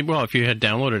you had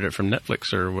downloaded it from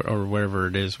Netflix or wherever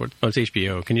it is, it's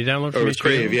HBO. Can you download from it's HBO?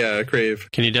 Crave? Yeah, Crave.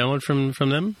 Can you download from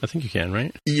them? I think you can,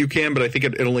 right? You can, but I think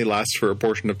it only lasts for a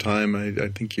portion of time. I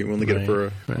think you only get it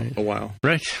for a while.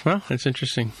 Right. Well, that's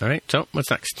interesting. All right. So what's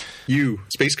next? You,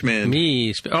 Space Command.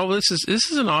 Me. This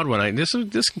is an odd one.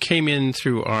 This came in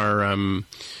through our.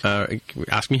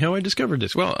 Ask me how I discovered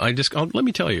this. Well, let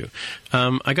me tell you.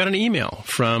 I got an email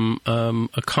from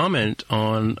a comment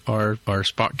on our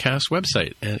Spotcast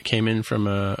website, and it came in from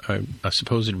a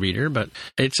supposed reader, but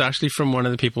it's actually from one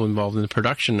of the people involved in the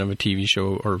production of a TV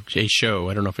show or a show.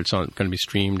 I don't know if it's going to be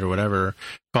streamed or whatever,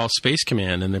 called Space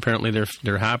Command, and apparently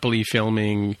they're happily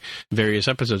filming various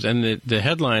episodes. And the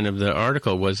headline of the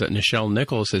article was that Nichelle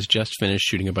Nichols has just finished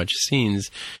shooting a bunch of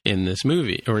scenes in this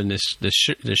movie, or in this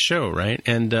show, right?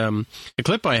 And the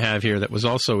clip I have here that was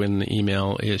also in the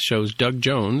email shows Doug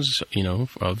Jones,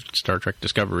 of Star Trek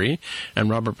Discovery, and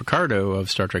Robert Picardo of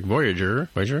Star Trek Voyager,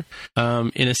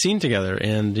 in a scene together.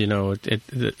 And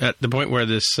at the point where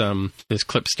this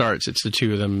clip starts, it's the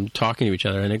two of them talking to each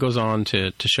other, and it goes on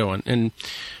to show on. And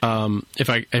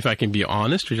if I can be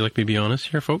honest, would you like me to be honest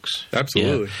here, folks?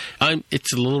 Absolutely. Yeah.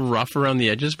 It's a little rough around the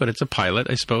edges, but it's a pilot,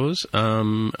 I suppose.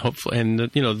 Hopefully, and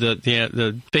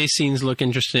the space scenes look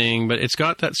interesting, but it's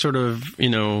got that sort of I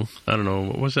don't know,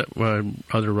 what was that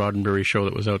other Roddenberry show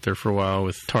that was out there for a while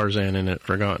with Tarzan in it?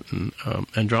 Forgotten.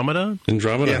 Andromeda.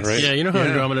 Yes. Right? Yeah, how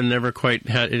Andromeda never quite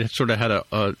had it. Sort of had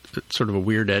a sort of a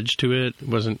weird edge to it. It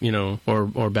wasn't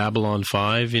or Babylon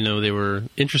 5. They were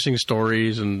interesting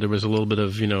stories, and there was a little bit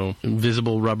of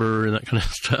invisible rubber and that kind of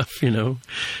stuff.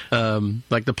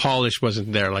 Like the polish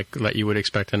wasn't there like you would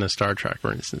expect in a Star Trek,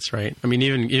 for instance, right? I mean,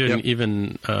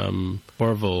 even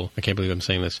Orville. I can't believe I'm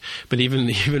saying this, but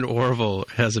even Orville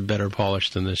has a better polish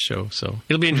than this show. So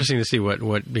it'll be interesting to see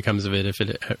what becomes of it if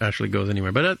it actually goes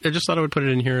anywhere. But I just thought I would put it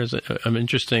in here as an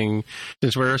interesting,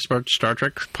 since we're a Star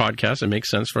Trek podcast, it makes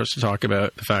sense for us to talk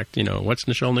about the fact, what's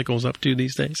Nichelle Nichols up to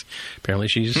these days? Apparently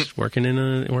she's working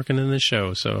in this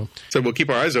show. So we'll keep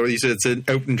our eyes out. You said it's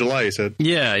out in July. You said.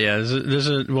 Yeah.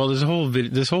 This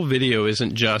whole video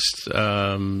isn't just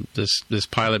this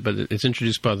pilot, but it's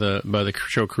introduced by the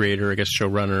show creator, I guess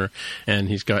showrunner, and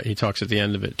he talks at the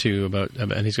end of it too about,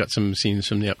 and he's got some scenes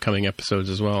from the upcoming episodes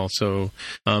as well. So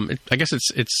I guess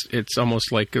it's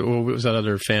almost like, what was that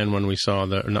other fan one we saw?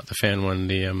 Not the fan one.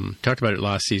 Talked about it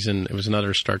last season. It was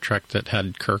another Star Trek that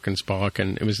had Kirk and Spock,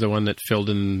 and it was the one that filled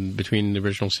in between the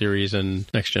original series and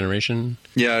Next Generation.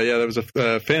 Yeah, that was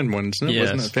a fan one, isn't it? Yeah,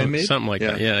 wasn't it fan made? Something like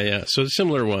that. Yeah. So a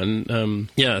similar one.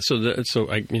 It's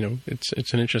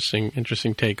an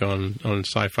interesting take on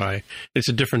sci-fi. It's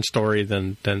a different story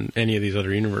than any of these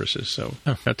other universes. So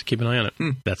have to keep an eye on it.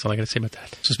 That's all I got to say about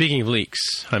that. So speaking of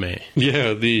leaks, Jaime.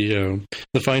 Yeah, the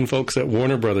fine folks at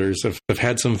Warner Brothers have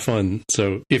had some fun.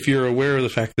 So if you're aware of the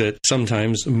fact that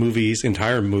sometimes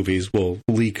entire movies will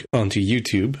leak onto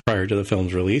YouTube prior to the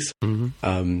film's release,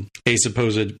 a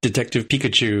supposed Detective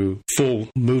Pikachu full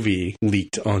movie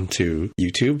leaked onto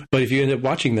YouTube. But if you end up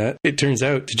watching that, it turns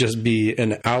out to just be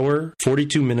an hour,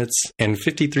 42 minutes, and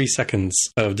 53 seconds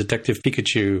of Detective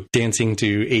Pikachu dancing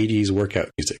to 80s workout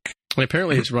music. And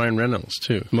apparently it's Ryan Reynolds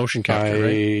too, motion capture.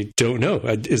 Right? I don't know.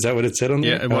 Is that what it said on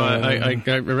there? Yeah, well, I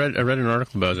read an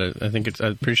article about it. I think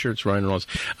I'm pretty sure it's Ryan Reynolds.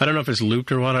 I don't know if it's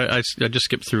looped or what. I just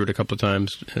skipped through it a couple of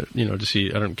times, to see.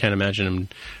 Can't imagine him.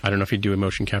 I don't know if he'd do a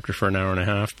motion capture for an hour and a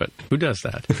half, but who does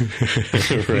that?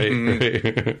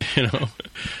 Right.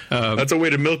 That's a way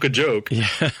to milk a joke. Yeah,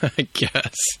 I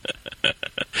guess.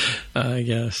 But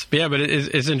yeah, but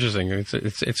it's interesting.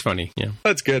 It's funny. Yeah,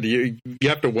 that's good. You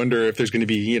have to wonder if there's going to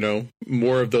be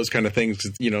more of those kind of things.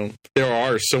 There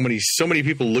are so many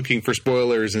people looking for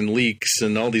spoilers and leaks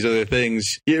and all these other things.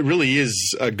 It really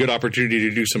is a good opportunity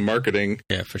to do some marketing.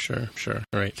 Yeah, for sure.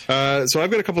 Right. So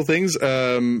I've got a couple of things.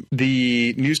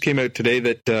 The news came out today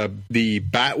that the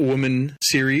Batwoman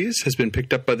series has been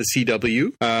picked up by the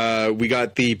CW. We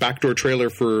got the backdoor trailer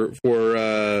for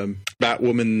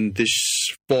Batwoman this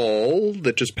fall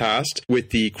that just passed, with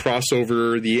the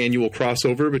annual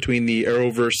crossover between the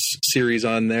Arrowverse series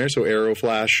on there, so Arrow,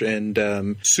 Flash, and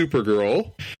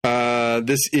Supergirl.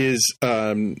 This is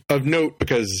of note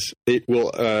because it will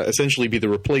essentially be the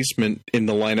replacement in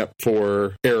the lineup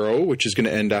for Arrow, which is going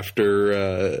to end after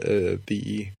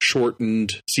the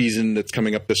shortened season that's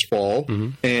coming up this fall.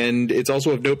 Mm-hmm. And it's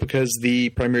also of note because the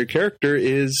primary character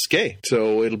is gay,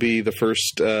 so it'll be the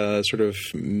first sort of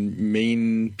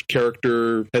main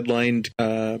character headlined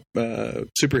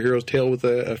superhero tale with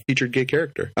a featured gay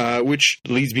character, which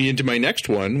leads me into my next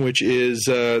one, which is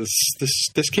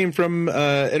this came from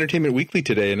Entertainment Weekly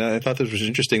today, and I thought this was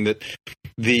interesting that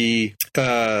the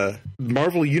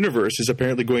Marvel Universe is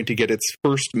apparently going to get its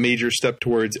first major step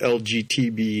towards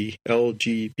LGBTQ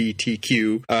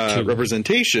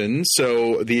representation.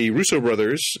 So the Russo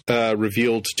brothers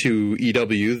revealed to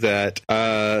EW that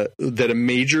a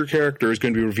major character is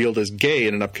going to be revealed as gay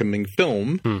in an upcoming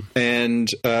film, and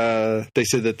they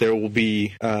said that there will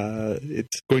be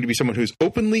it's going to be someone who's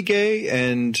openly gay,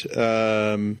 and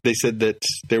they said that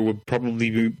there would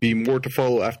probably be more to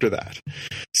follow after that.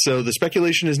 So the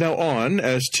speculation is now on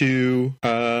as to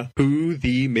who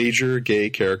the major gay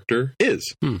character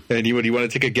is. Anybody want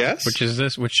to take a guess? Which is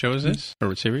this? Which show is this? Or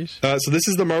what series? So this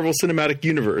is the Marvel Cinematic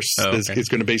Universe. It's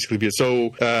going to basically be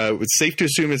so. It's safe to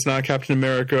assume it's not Captain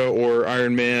America or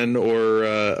Iron Man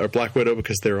or Black Widow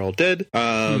because they're all dead.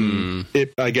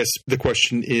 I guess the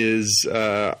question is,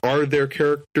 are there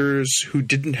characters who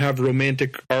didn't have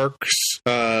romantic arcs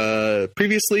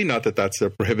previously? Not that that's a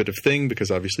prohibitive thing,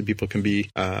 because obviously people can be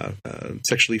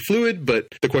sexually fluid, but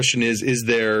the question is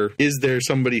there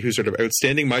somebody who's sort of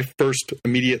outstanding? My first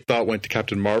immediate thought went to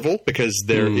Captain Marvel, because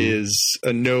there is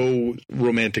no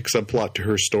romantic subplot to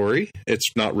her story.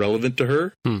 It's not relevant to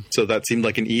her. So that seemed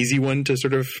like an easy one to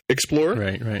sort of explore.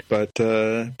 Right. But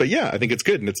yeah, I think it's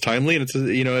good and it's timely, and it's,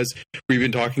 as we've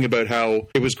been talking about how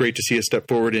it was great to see a step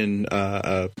forward in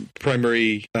a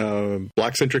primary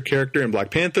Black-centric character in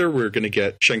Black Panther. We're going to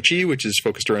get Shang-Chi, which is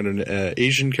focused around an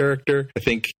Asian character. I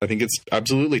think it's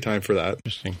absolutely time for that.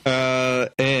 Interesting.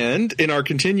 And in our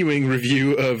continuing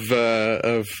review of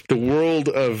the world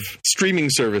of streaming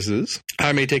services,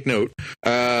 I may take note.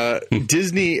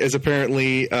 Disney has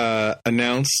apparently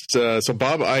announced. So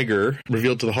Bob Iger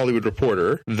revealed to the Hollywood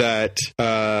Reporter that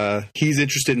he's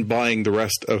interested in buying the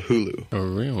rest of Hulu. Oh,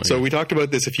 really? So we talked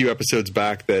about this a few episodes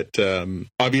back. That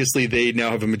obviously they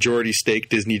now have a majority stake.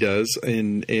 Disney does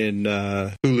in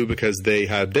Hulu because they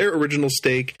had their original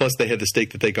stake, plus they had the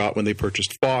stake that they got when they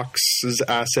purchased Fox's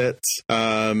assets.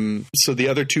 So the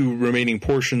other two remaining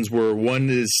portions were, one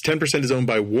is 10% is owned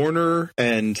by Warner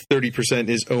and 30%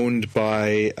 is owned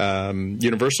by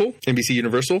NBC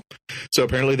Universal. So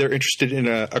apparently they're interested in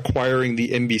acquiring the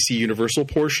NBC Universal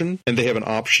portion, and they have an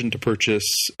option to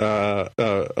purchase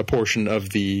a portion of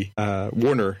the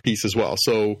Warner piece as well.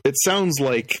 So it sounds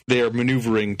like they are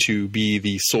maneuvering to be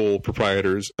the sole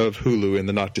proprietors of Hulu in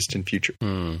the not distant future,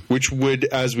 which would,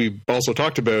 as we also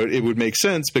talked about, it would make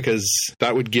sense because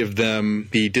that would give them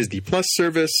the Disney Plus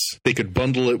service. They could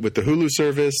bundle it with the Hulu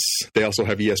service. They also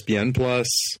have ESPN Plus.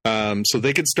 So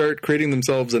they could start creating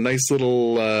themselves a nice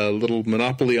little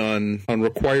monopoly on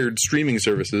required streaming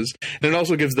services. And it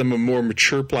also gives them a more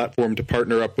mature platform to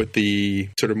partner up with the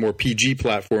sort of more PG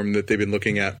platform that they've been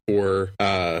looking at for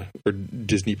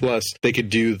Disney Plus. They could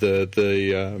do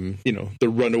the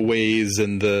Runaways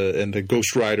and the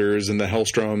Ghost Riders and the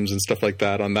Hellstroms and stuff like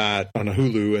that on a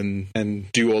Hulu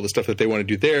and do all the stuff that they want to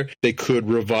do there. They could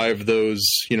revive those,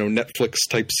 Netflix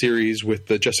type series with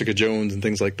the Jessica Jones and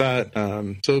things like that.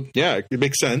 So yeah, it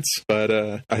makes sense, but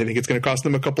I think it's going to cost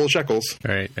them a couple of shekels.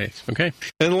 All right. Okay.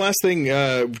 And the last thing,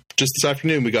 just this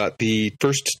afternoon, we got the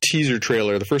first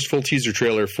full teaser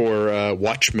trailer for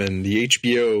Watchmen, the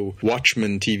HBO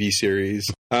Watchmen TV series.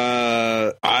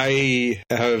 I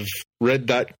have read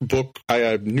that book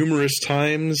numerous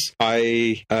times.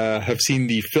 I have seen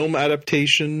the film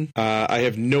adaptation. I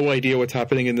have no idea what's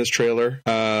happening in this trailer.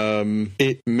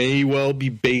 It may well be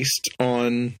based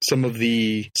on some of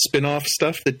the spin-off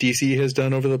stuff that DC has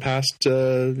done over the past 6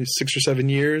 or 7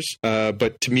 years.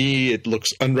 But to me, it looks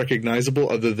unrecognizable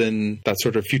other than that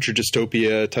sort of future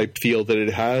dystopia type feel that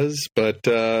it has. But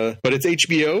it's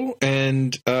HBO,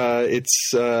 and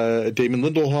it's Damon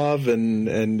Lindelof,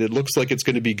 and it looks like it's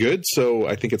going to be good. So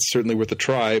I think it's certainly worth a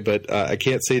try. But I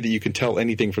can't say that you can tell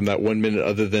anything from that 1 minute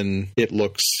other than it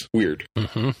looks weird.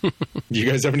 Mm-hmm. Do you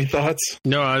guys have any thoughts?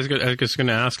 No, I was just going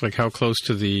to ask, like, how close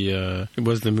to the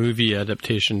was the movie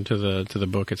adaptation to the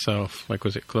book itself? Like,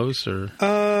 was it close or?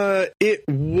 It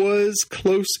was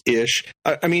close-ish.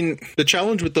 I mean, the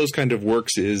challenge with those kind of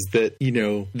works is that, you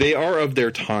know, they are of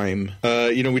their time.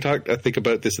 You know, we talked, I think,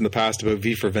 about this in the past about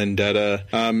V for Vendetta.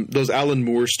 Those Alan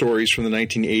Moore stories from the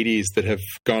 1980s that have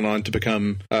gone on to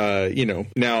become, you know,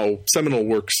 now seminal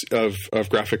works of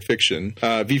graphic fiction.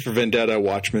 V for Vendetta,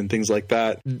 Watchmen, things like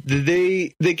that.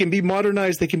 They can be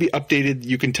modernized, they can be updated.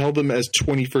 You can tell them as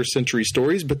 21st century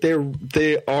stories, but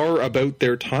they are about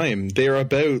their time. They are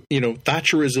about, you know,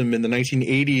 Thatcherism in the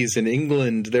 1980s in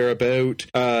England. They're about,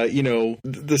 you know,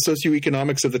 the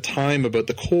socioeconomics of the time, about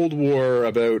the Cold War,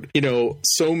 about, you know,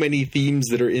 so many themes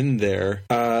that are in there.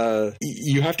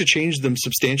 You have to change them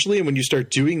substantially, and when you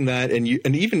start doing that, and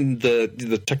even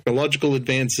the technological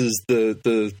advances,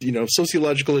 the you know,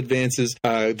 sociological advances,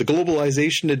 the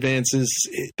globalization advances,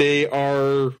 they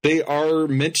are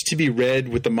meant to be read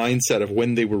with the mindset of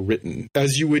when they were written,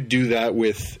 as you would do that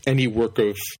with any work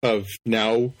of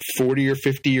now 40 or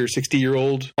 50 or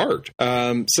 60-year-old art.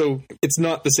 So it's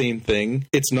not the same thing.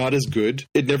 It's not as good.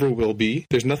 It never will be.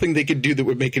 There's nothing they could do that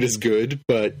would make it as good,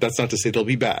 but that's not to say they'll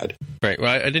be bad. Right. Well,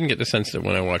 I didn't get the sense that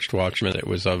when I watched Watchmen it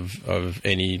was of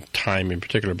any time in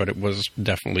particular, but it was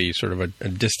definitely sort of a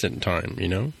distant time, you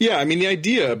know? Yeah, I mean, the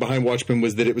idea behind Watchmen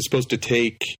was that it was supposed to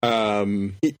take...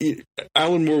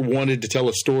 Alan Moore wanted to tell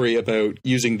a story about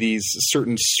using these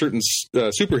certain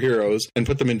superheroes and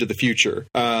put them into the future.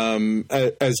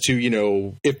 As to, you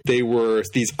know, if they were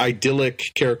these idyllic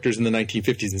characters in the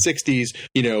 1950s and 60s,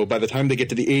 you know, by the time they get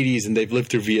to the 80s and they've lived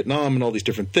through Vietnam and all these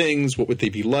different things, what would they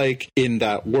be like in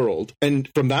that world? And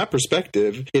from that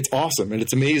perspective, it's awesome and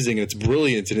it's amazing and it's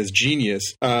brilliant and it's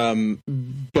genius.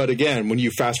 But again, when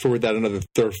you fast forward that another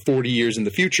 40 years in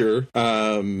the future,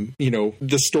 you know,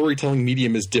 the storytelling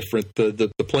medium is different.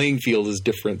 The playing field is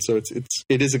different. So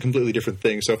it is a completely different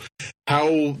thing. So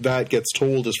how that gets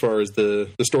told as far as the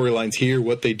storylines here,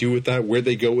 what they do with that, where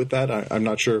they go with that, I'm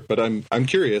not sure, but I'm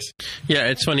curious. Yeah,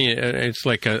 it's funny. It's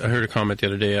like I heard a comment the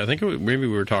other day. I think maybe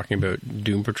we were talking about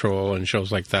Doom Patrol and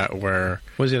shows like that. Where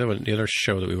what was the other one? The other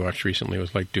show that we watched recently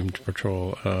was like Doom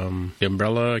Patrol, the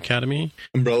Umbrella Academy.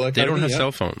 They don't have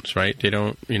cell phones, right? They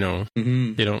don't, you know,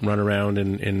 they don't run around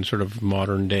in sort of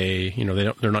modern day. You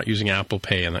know, they're not using Apple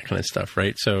Pay and that kind of stuff,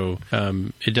 right? So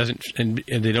it doesn't, and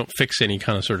they don't fix any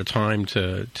kind of sort of time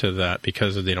to that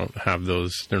because they don't have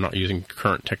those. They're not using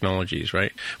current technologies,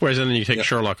 right? Whereas then you take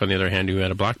Sherlock on the other hand, who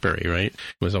had a BlackBerry, right?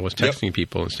 Was always texting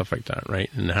people and stuff like that, right?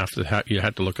 And you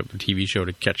had to look up the TV show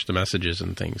to catch the messages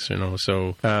and things, you know.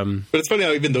 So, but it's funny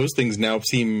how even those things now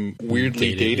seem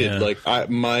weirdly dated. Yeah. Like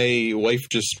my wife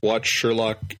just watched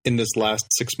Sherlock in this last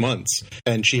 6 months,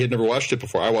 and she had never watched it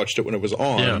before. I watched it when it was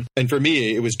on, and for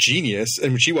me, it was genius.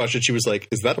 And when she watched it, she was like,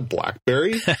 "Is that a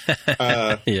BlackBerry?"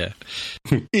 Yeah,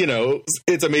 you know,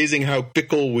 it's amazing how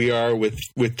fickle we are with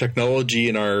technology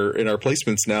in our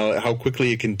placements now. How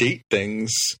quickly it can date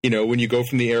things. You know, when you go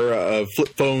from the era of flip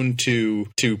phone to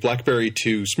BlackBerry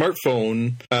to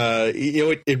smartphone, you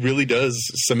know, it really does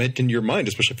cement in your mind,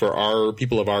 especially for our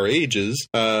people of our ages,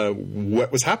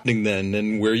 what was happening then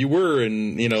and where you were,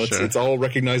 and you know, it's all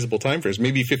recognizable time frames.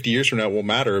 Maybe 50 years from now it won't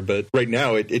matter, but right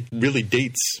now it really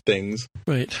dates things.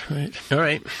 Right. All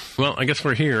right. Well, I guess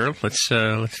we're here. Let's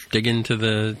dig into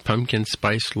the pumpkin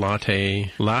spice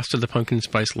latte. Last of the pumpkin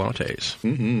spice lattes.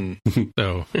 Mm-hmm.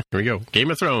 So here we go.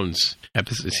 Game of Thrones,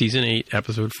 season 8,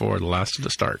 episode 4, The Last of the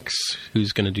Starks.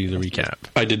 Who's going to do the recap?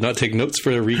 I did not take notes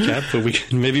for the recap,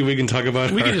 but maybe we can talk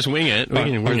about. We can just wing it.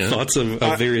 Our thoughts of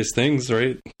various things,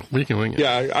 right? We can wing it.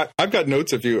 Yeah, I've got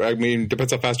notes. I mean,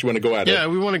 depends how fast you want to go at it. Yeah,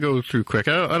 we want to go through quick.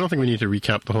 I don't think we need to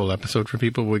recap the whole episode for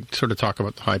people. We sort of talk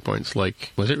about the high points.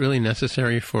 Like, was it really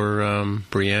necessary for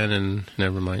Brienne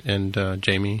and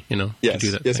Jaime, you know, to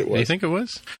do that? Yes, it was. Do you think it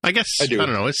was? I guess I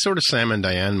don't know. It's sort of Sam and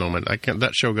Diane moment.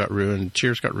 That show got ruined.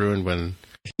 Cheers got ruined when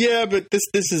Yeah, but this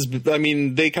is, I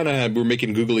mean, they kind of were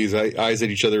making googly eyes at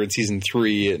each other in season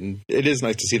 3, and it is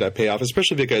nice to see that pay off,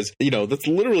 especially because, you know, that's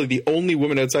literally the only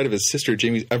woman outside of his sister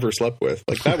Jamie's ever slept with.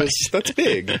 Like, that's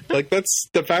big. Like, that's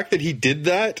the fact that he did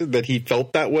that he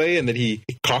felt that way, and that he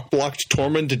cock-blocked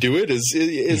Tormund to do it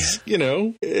is you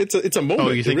know, it's a moment.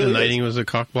 Oh, you think really the knighting was a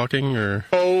cock-blocking, or?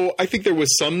 Oh, I think there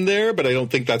was some there, but I don't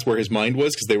think that's where his mind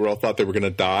was, because they all thought they were going to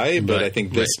die, but I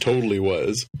think this totally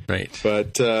was. Right.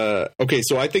 But, okay,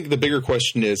 so I think the bigger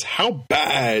question is, how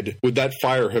bad would that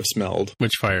fire have smelled?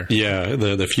 Which fire? Yeah,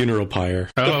 the funeral pyre.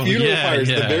 The funeral pyre is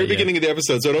the very beginning of the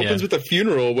episode. So it opens with a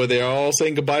funeral where they're all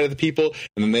saying goodbye to the people,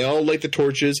 and then they all light the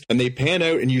torches, and they pan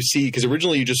out, and you see, because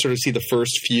originally you just sort of see the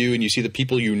first few, and you see the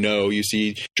people you know. You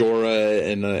see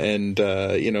Jorah and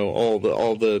you know,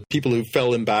 all the people who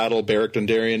fell in battle, Beric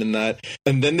Dondarrion and that.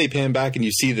 And then they pan back, and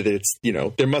you see that it's, you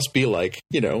know, there must be like,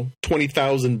 you know,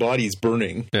 20,000 bodies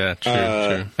burning. Yeah, true.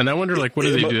 And I wonder, like, what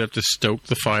do they do? They have to stoke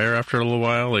the fire after a little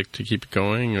while, like, to keep it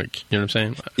going? Like, you know what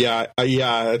I'm saying? Yeah,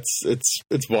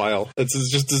 it's vile.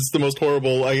 It's the most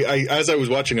horrible. I as I was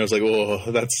watching, I was like,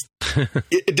 oh, that's.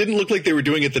 It didn't look like they were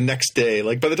doing it the next day.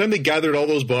 Like, by the time they gathered all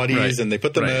those bodies and they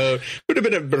put them out, would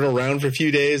have been around for a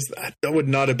few days. That would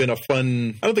not have been a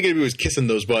fun. I don't think anybody was kissing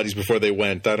those bodies before they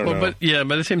went. I don't know. But yeah,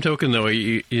 by the same token, though,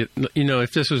 you know,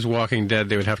 if this was Walking Dead,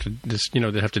 they would have to just, you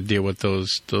know, they'd have to deal with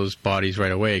those bodies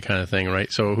right away, kind of thing,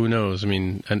 right? So who knows? I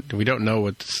mean, and we don't know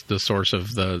what's the source of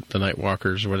the Night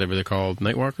Walkers, or whatever they're called.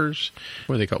 Night Walkers?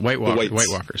 What are they called? White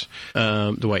Walkers.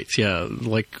 The Whites, yeah.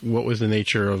 Like, what was the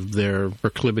nature of their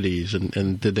proclivities,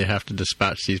 and did they have to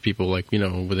dispatch these people, like, you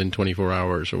know, within 24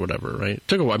 hours or whatever, right?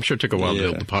 I'm sure it took a while to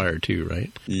build the pyre too,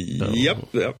 right? So, yep.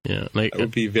 Yeah, like, that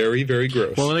would be very, very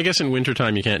gross. Well, and I guess in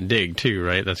wintertime you can't dig too,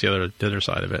 right? That's the other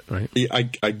side of it, right? Yeah,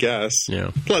 I guess.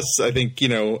 Yeah. Plus, I think, you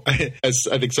know, as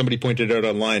I think somebody pointed out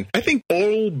online, I think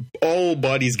all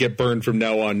bodies get burned from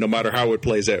now on, no matter how it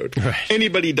plays out. Right.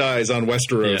 Anybody dies on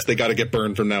Westeros, they got to get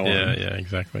burned from now on. Yeah,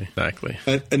 exactly.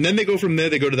 And then they go from there.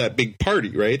 They go to that big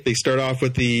party, right? They start off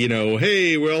with the, you know,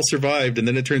 hey, we all survived, and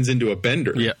then it turns into a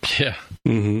bender. Yeah.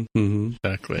 Mm-hmm.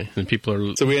 Exactly. And people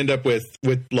are. So we end up with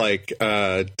like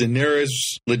Daenerys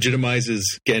legitimizes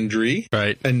Gendry,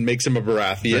 right, and makes him a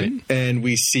Baratheon, right. And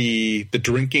we see the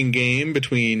drinking game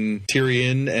between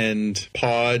Tyrion and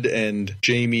Pod and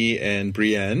Jaime and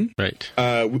Brienne. Right.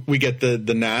 We get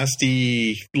the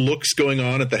nasty looks going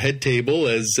on at the head table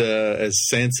as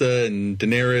Sansa and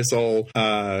Daenerys all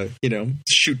you know,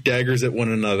 shoot daggers at one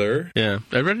another. Yeah,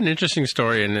 I read an interesting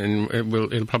story, and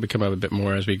it'll probably come out a bit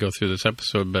more as we go through this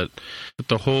episode. But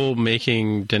the whole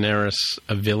making Daenerys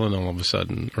a villain all of a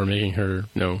sudden, or making her,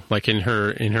 you know, like in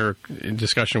her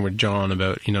discussion with Jon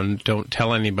about, you know, don't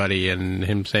tell anybody, and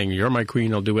him saying, "You're my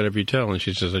queen, I'll do whatever you tell," and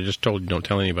she says, "I just told you, don't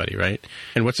tell anybody," right?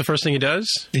 And what's the first thing he does?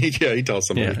 Yeah, he tells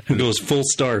somebody. He goes full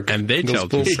Stark, and they tell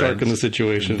full Stark in the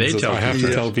situation. They tell. I have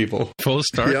to tell people full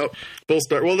Stark. Yep, full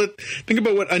Stark. Well, think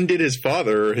about what undid his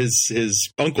father,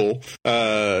 his uncle,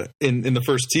 in the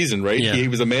first season, right? Yeah. He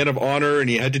was a man of honor, and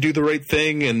he had to do the right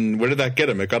thing. And what did that get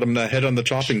him? It got him the head on the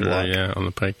chopping block. Yeah, on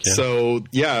the pike. Yeah. So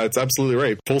yeah, it's absolutely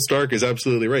right. Full Stark is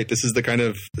absolutely right. This is the kind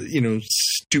of, you know,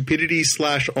 stupidity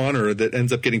 / honor that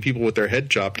ends up getting people with their head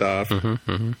chopped off,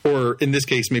 or in this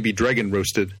case, maybe dragon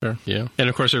roasted. Sure, yeah. And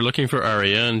of course, they're looking for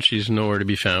Arya, and she's nowhere to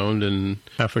be found. And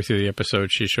halfway through the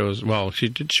episode, she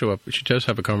did show up. She does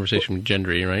have a conversation with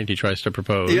Gendry, right? He tries to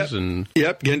propose. Yep.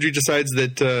 Gendry decides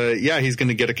that he's going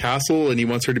to get a castle, and he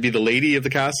wants her to be the lady of the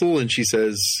castle. And she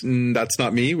says, "That's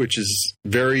not me," which is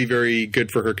very, very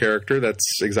good for her character.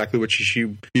 That's exactly what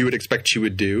you would expect she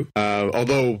would do.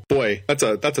 Although, boy, that's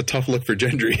a tough look for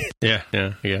Gendry. Yeah,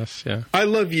 I guess, yeah. I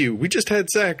love you. We just had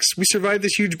sex. We survived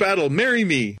this huge battle. Marry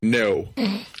me. No.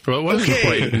 Well, it wasn't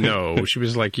quite no. She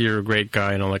was like, "You're a great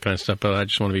guy," and all that kind of stuff, but I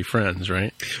just want to be friends,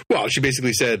 right? Well, she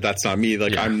basically said, "That's not me.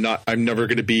 Like, I'm never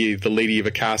going to be the lady of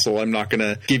a castle. I'm not going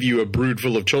to give you a brood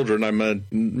full of children. I'm a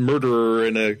murderer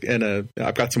and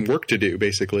I've got some work to do,"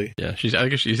 basically. Yeah. I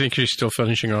guess you think she's still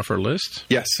finishing off her list?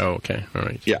 Yes. Oh, okay. All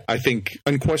right. Yeah, I think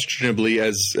unquestionably,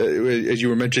 as you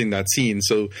were mentioning that scene,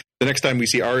 so the next time we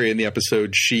see Arya in the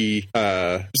episode, she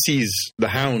sees the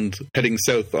Hound heading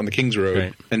south on the King's Road,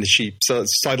 right. And she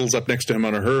sidles up next to him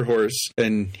on her horse,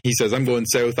 and he says, "I'm going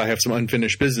south. I have some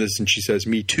unfinished business." And she says,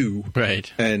 "Me too."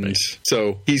 Right. And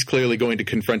so he's clearly going to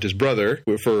confront his brother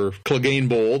for Clegane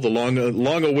Bowl, the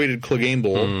long-awaited Clegane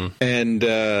Bowl,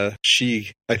 and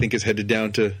she I think, is headed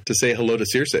down to say hello to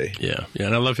Cersei. Yeah.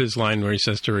 And I love his line where he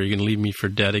says to her, "Are you going to leave me for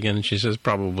dead again?" And she says,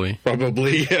 "Probably."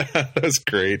 Probably, yeah. That's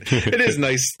great. It is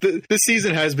nice. This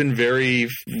season has been very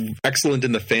excellent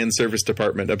in the fan service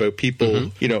department about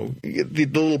people, you know, the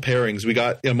little pairings. We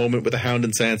got a moment with the Hound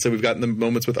and Sansa. We've gotten the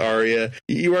moments with Arya.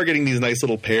 You are getting these nice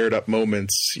little paired up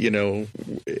moments, you know,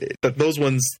 that those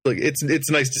ones, like, it's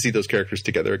nice to see those characters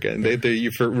together again.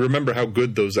 Remember how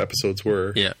good those episodes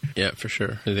were. Yeah, for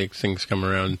sure. I think things come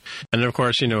around. And of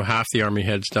course, you know, half the army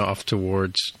heads off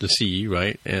towards the sea,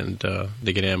 right? And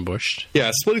they get ambushed.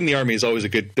 Yeah, splitting the army is always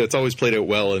that's always played out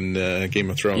well in Game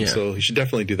of Thrones, so you should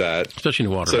definitely do that. Especially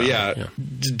in the water. So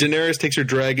Daenerys takes her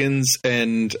dragons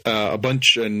and a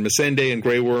bunch, and Missandei and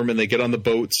Grey Worm, and they get on the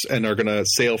boats and are going to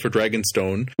sail for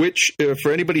Dragonstone, which,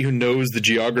 for anybody who knows the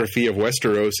geography of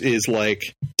Westeros, is like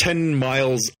 10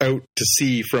 miles out to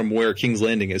sea from where King's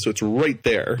Landing is. So it's right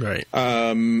there. Right.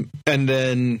 And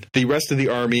then the rest of the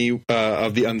army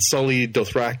of the Unsullied,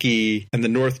 Dothraki, and the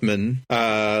Northmen,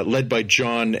 led by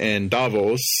Jon and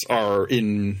Davos, are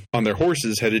on their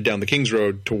horses headed down the King's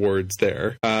Road towards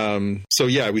there. So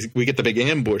we get the big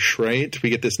ambush, right? We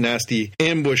get this nasty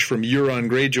ambush from Euron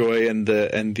Greyjoy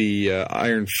and the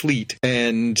Iron Fleet,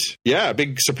 and a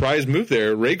big surprise move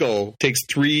there. Rhaegal takes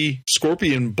 3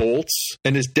 scorpion bolts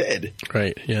and is dead.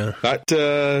 Right. Yeah. That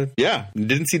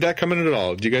didn't see that coming at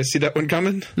all. Did you guys see that one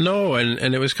coming? No,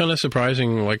 and it was kind of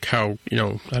surprising, like how, you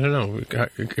know, I don't know,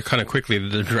 kind of quickly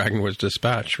the dragon was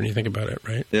dispatched when you think about it,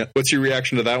 right? Yeah. What's your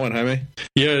reaction to that one, Jaime?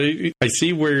 Yeah, I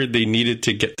see where they needed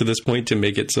to get to this point to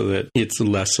make it so that it's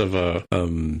less of a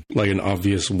like an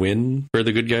obvious win for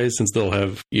the good guys, since they'll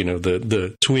have, you know,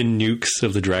 the twin nukes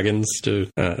of the dragons to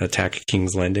attack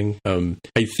King's Landing.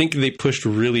 I think they pushed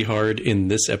really hard in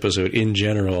this episode in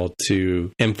general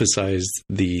to emphasize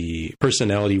the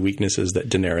personality weaknesses that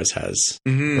Daenerys has.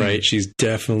 Right? She's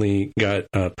definitely got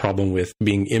a problem with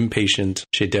being impatient.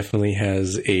 She definitely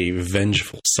has a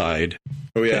vengeful side.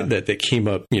 Oh yeah, that came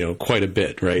up, you know, quite a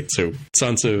bit, right? So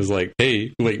Sansa was like,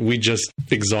 "Hey, like, we just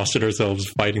exhausted ourselves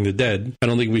fighting the dead. I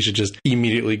don't think we should just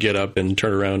immediately get up and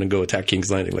turn around and go attack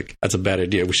King's Landing. Like, that's a bad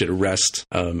idea. We should rest."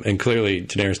 And clearly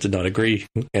Daenerys did not agree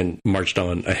and marched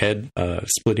on ahead,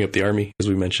 splitting up the army, as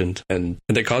we mentioned, and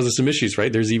that causes some issues,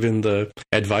 right? There's even the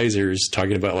advisors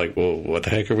talking about, like, well, what the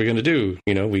heck are we going to do?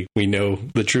 You know, we know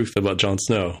the truth about Jon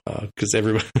Snow, because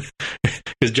everybody.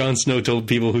 Because Jon Snow told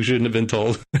people who shouldn't have been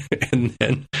told, and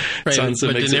then Sansa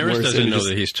but makes Daenerys it worse. doesn't know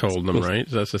that he's told them, right?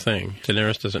 That's the thing.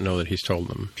 Daenerys doesn't know that he's told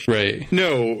them. Right.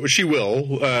 No, she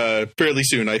will fairly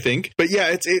soon, I think. But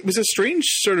yeah, it was a strange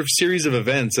sort of series of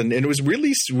events, and it was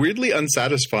really weirdly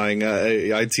unsatisfying.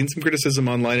 I'd seen some criticism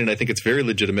online, and I think it's very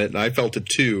legitimate, and I felt it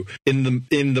too. In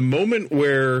the moment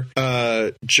where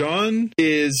Jon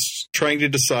is trying to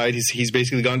decide, he's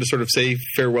basically gone to sort of say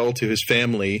farewell to his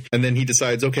family, and then he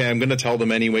decides, okay, I'm going to tell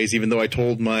them anyways, even though I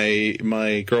told my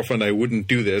girlfriend I wouldn't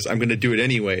do this. I'm going to do it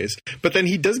anyways. But then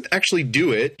he doesn't actually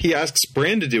do it. He asks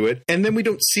Bran to do it, and then we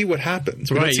don't see what happens.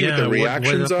 We don't see what the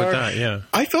reactions are. That,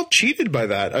 I felt cheated by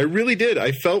that. I really did.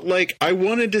 I felt like I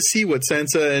wanted to see what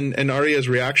Sansa and Arya's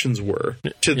reactions were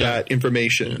to that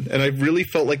information. And I really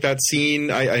felt like that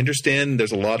scene, I understand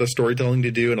there's a lot of storytelling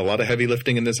to do and a lot of heavy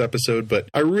lifting in this episode, but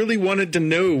I really wanted to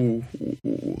know,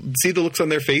 see the looks on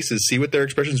their faces, see what their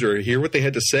expressions were, hear what they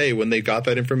had to say when they got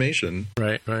that information.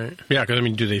 Right. Yeah, because, I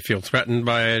mean, do they feel threatened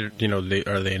by it? You know,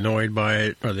 are they annoyed by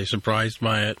it? Are they surprised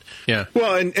by it? Yeah.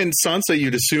 Well, and Sansa,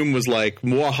 you'd assume, was like,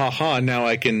 "Mwahaha, now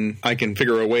I can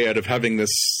figure a way out of having this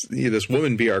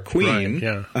woman be our queen."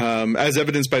 Right, yeah. As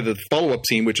evidenced by the follow-up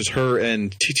scene, which is her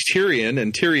and Tyrion,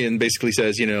 and Tyrion basically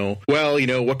says,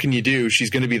 what can you do? She's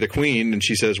going to be the queen, and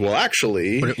she says, well,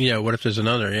 actually... What if there's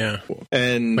another, yeah.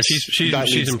 And but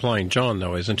she's implying Jon,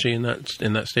 though, isn't she, in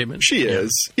that statement? She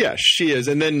is. Yeah, she is.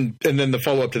 And then the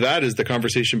follow-up to that is the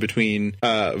conversation between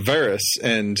Varys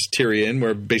and Tyrion,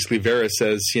 where basically Varys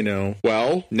says,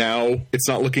 well, now it's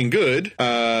not looking good.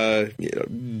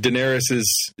 Daenerys has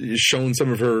shown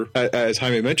some of her, as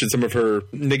Jaime mentioned, some of her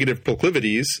negative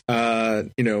proclivities.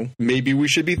 Maybe we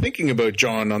should be thinking about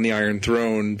Jon on the Iron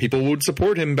Throne. People would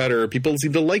support him better. People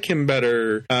seem to like him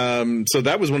better. So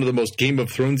that was one of the most Game of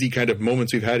Thronesy kind of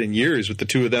moments we've had in years, with the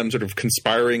two of them sort of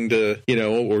conspiring to,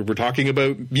 or we're talking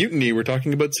about mutiny, we're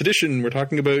talking about sedition, we're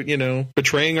talking about,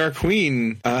 betraying our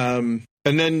queen.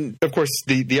 And then, of course,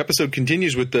 the episode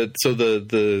continues with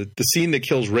the scene that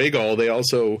kills Rhaegal.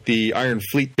 The Iron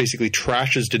Fleet basically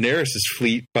trashes Daenerys'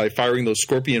 fleet by firing those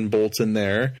scorpion bolts in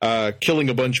there, killing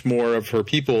a bunch more of her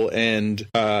people and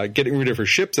getting rid of her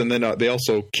ships. And then they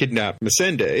also kidnap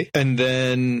Missandei. And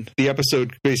then the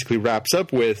episode basically wraps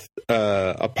up with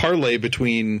a parlay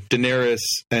between Daenerys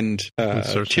and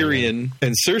Tyrion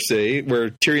and Cersei,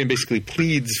 where Tyrion basically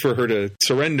pleads for her to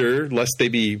surrender lest they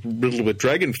be riddled with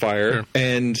dragon fire. Sure.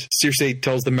 And Cersei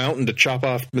tells the mountain to chop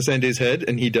off Missandei's head,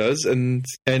 and he does, and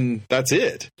that's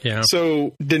it. Yeah.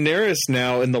 So Daenerys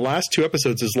now, in the last 2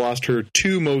 episodes, has lost her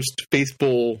 2 most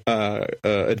faithful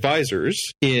advisors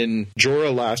in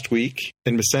Jorah last week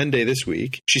and Missandei this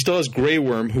week. She still has Grey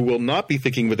Worm, who will not be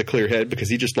thinking with a clear head because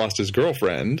he just lost his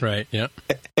girlfriend. Right, yeah.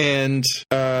 And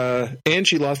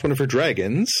she lost one of her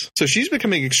dragons. So she's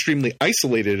becoming extremely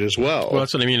isolated as well. Well,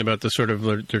 that's what I mean about the sort of,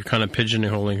 they're kind of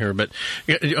pigeonholing her. But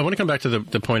I want to come back to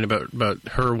the point about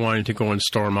her wanting to go and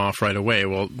storm off right away.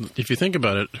 Well, if you think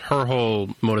about it, her whole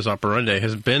modus operandi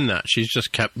has been that she's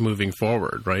just kept moving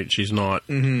forward, right? She's not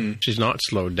she's not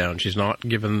slowed down. She's not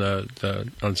given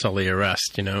the Unsullied a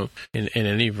rest, you know, in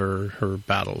any of her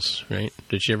battles, right?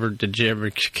 Did she ever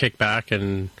kick back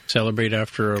and celebrate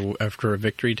after a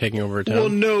victory, taking over a town? Well,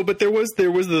 no, but there was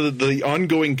the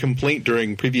ongoing complaint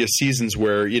during previous seasons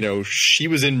where, you know, she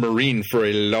was in Meereen for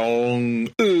a long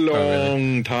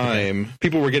time. Yeah.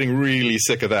 People were getting really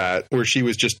sick of that, where she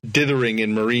was just dithering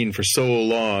in Meereen for so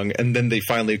long, and then they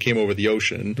finally came over the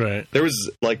ocean. Right. There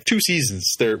was like 2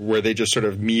 seasons there where they just sort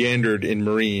of meandered in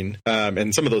Meereen,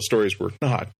 and some of those stories were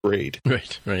not great.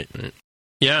 Right.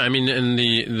 Yeah, I mean, and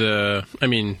I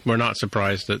mean, we're not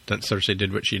surprised that Cersei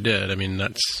did what she did. I mean,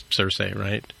 that's Cersei,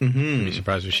 right? Mm-hmm. We'd be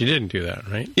surprised if she didn't do that,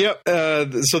 right? Yeah.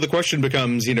 So the question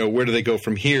becomes, you know, where do they go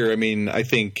from here? I mean, I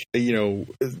think, you know,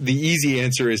 the easy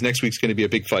answer is next week's going to be a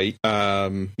big fight.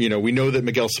 You know, we know that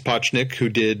Miguel Sapochnik, who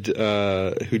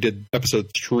did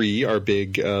episode 3, our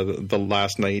big, the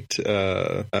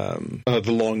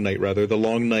long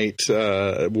night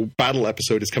battle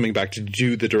episode, is coming back to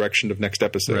do the direction of next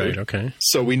episode. Right. Okay.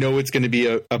 So we know it's going to be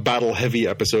a battle-heavy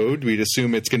episode. We'd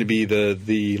assume it's going to be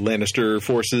the Lannister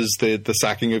forces, the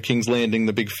sacking of King's Landing,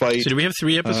 the big fight. So do we have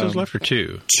 3 episodes left or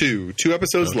 2? 2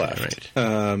 episodes left.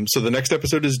 Right. So the next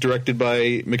episode is directed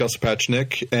by Miguel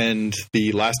Sapochnik, and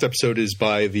the last episode is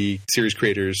by the series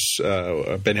creators,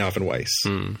 Benioff and Weiss.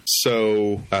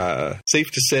 So safe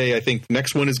to say, I think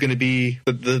next one is going to be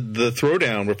the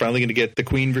throwdown. We're finally going to get the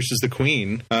Queen versus the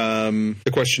Queen.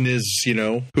 The question is, you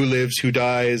know, who lives, who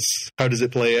dies, how does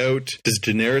it play out? Does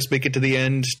Daenerys make it to the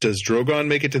end? Does Drogon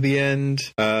make it to the end?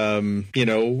 You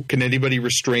know, can anybody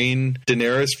restrain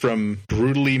Daenerys from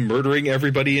brutally murdering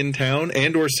everybody in town,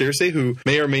 and or Cersei, who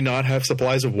may or may not have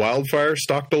supplies of wildfire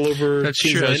stocked all over That's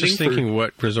King's true. Landing? I was just thinking,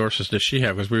 what resources does she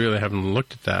have? Because we really haven't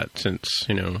looked at that since,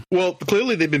 you know. Well,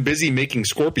 clearly they've been busy making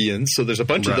scorpions, so there's a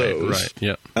bunch of those. Right,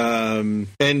 yeah.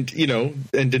 And, you know,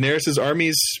 and Daenerys'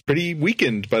 army's pretty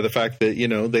weakened by the fact that, you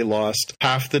know, they lost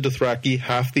half the Dothraki,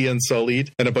 half the Unsullied,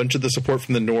 and a bunch of the support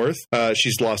from the north.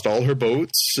 She's lost all her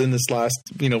boats in this last,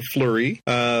 you know, flurry.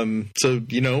 So,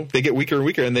 you know, they get weaker and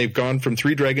weaker, and they've gone from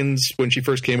 3 dragons when she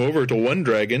first came over to 1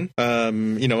 dragon.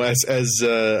 You know, as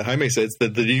Jaime says, the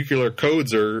nuclear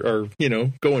codes are, you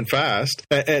know, going fast.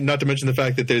 And not to mention the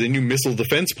fact that there's a new missile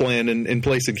defense plan in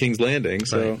place in King's Landing.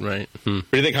 So, right.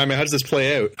 What do you think, Jaime? How does this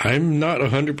play out? I'm not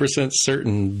 100%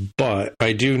 certain, but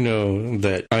I do know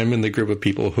that I'm in the group of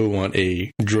people who want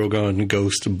a Drogon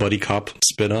Ghost buddy cop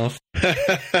spinoff.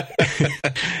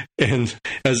 And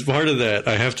as part of that,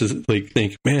 I have to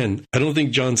think, man, I don't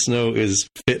think Jon Snow is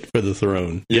fit for the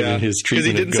throne. Yeah, his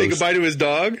treatment, because he didn't say goodbye to his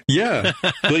dog. Yeah,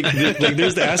 like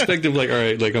there's the aspect of like, all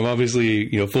right, like I'm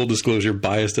obviously, you know, full disclosure,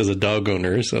 biased as a dog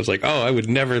owner, so I was like, oh, I would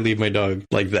never leave my dog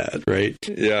like that, right?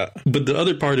 Yeah. But the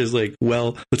other part is like,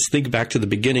 well, let's think back to the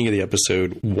beginning of the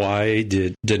episode. Why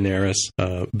did Daenerys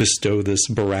bestow this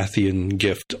Baratheon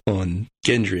gift on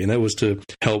Gendry? And that was to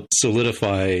help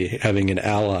solidify having an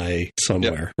ally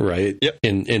somewhere, right? Yep.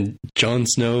 And Jon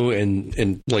Snow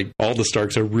and like all the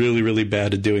Starks are really, really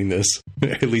bad at doing this.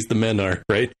 At least the men are,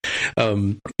 right?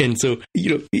 And so,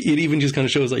 you know, it even just kind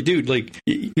of shows like, dude, like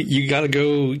you got to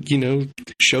go, you know,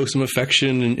 show some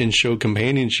affection and show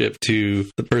companionship to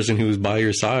the person who was by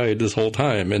your side this whole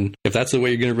time. And if that's the way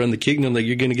you're going to run the kingdom, like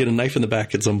you're going to get a knife in the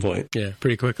back at some point. Yeah,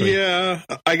 pretty quickly. Yeah,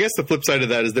 I guess the flip side of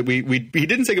that is that he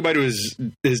didn't say goodbye to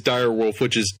his dire wolf,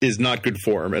 which is not good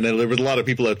form. And there was a lot of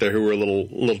people out there who were a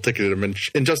little ticked at him,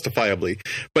 and justifiably.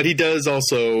 But he does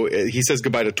also, he says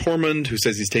goodbye to Tormund, who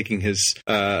says he's taking his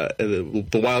the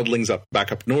wildlings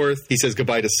back up north. He says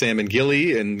goodbye to Sam and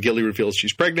Gilly, and Gilly reveals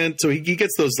she's pregnant. So he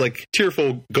gets those like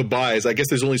tearful goodbyes. I guess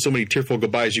there's only so many tearful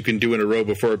goodbyes you can do in a row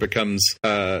before it becomes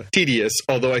tedious.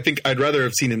 Although I think I'd rather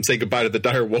have seen him say goodbye to the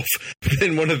direwolf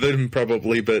than one of them,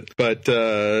 probably. But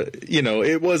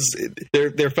it was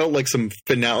there felt like some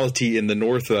finality in the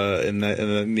north in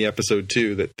the episode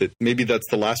too. That maybe that's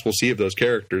the last we'll see of those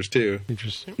characters too.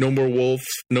 Interesting. No more Wolf,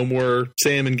 no more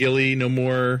Sam and Gilly, no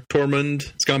more Tormund.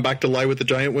 It's gone back to lie with the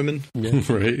giant women. Yeah.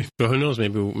 Right. Well, who knows?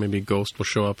 Maybe Ghost will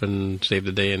show up and save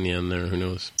the day in the end there. Who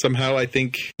knows? Somehow I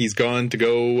think he's gone to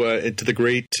go into the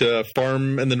great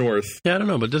farm in the north. Yeah, I don't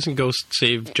know, but doesn't Ghost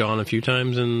save Jon a few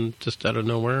times and just out of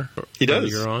nowhere? He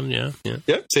does. Earlier on, yeah.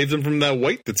 Yeah, saves him from that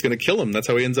white that's going to kill him. That's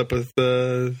how he ends up with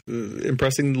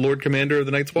impressing the Lord Commander of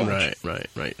the Night's Watch.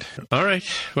 Right. All right.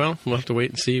 Well, we'll have to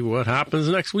wait and see what happens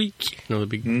next week. The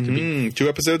big 2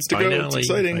 episodes to finale, go. It's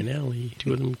exciting. Finale.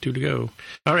 2 to go.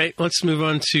 All right, let's move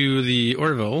on to the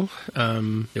Orville.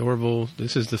 The Orville.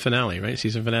 This is the finale, right?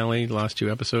 Season finale. The last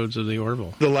 2 episodes of the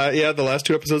Orville. The last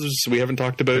 2 episodes we haven't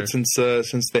talked about since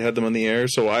they had them on the air.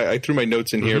 So I threw my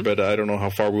notes in here, but I don't know how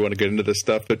far we want to get into this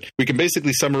stuff. But we can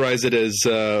basically summarize it as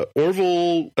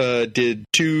Orville did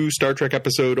 2 Star Trek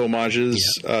episode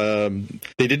homages. Yeah.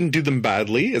 They didn't do them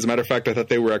badly. As a matter of fact, I thought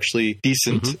they were actually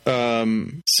decent.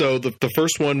 So the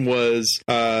first one was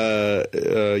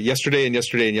Yesterday and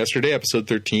Yesterday and Yesterday, episode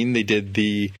 13. They did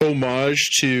the homage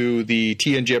to the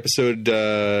TNG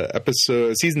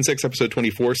episode season 6, episode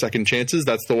 24, Second Chances.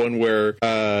 That's the one where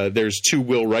there's 2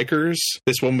 Will Rikers.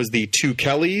 This one was the 2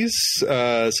 Kellys.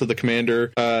 So the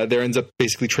commander there ends up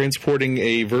basically transporting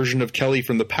a version of Kelly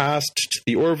from the past to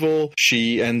the Orville.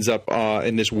 She ends up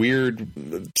in this weird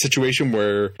situation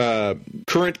where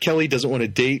current Kelly doesn't want to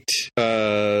date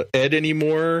Ed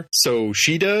anymore, so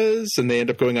she does, and they end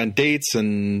up going on dates,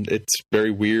 and it's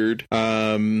very weird.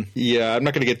 I'm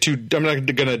not going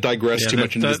to digress too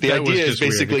much into this. The idea is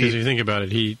basically, because if you think about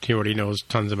it, he already knows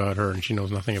tons about her, and she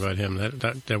knows nothing about him.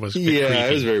 That was creepy.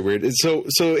 It was very weird.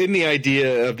 So in the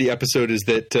idea of the episode is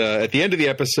that at the end of the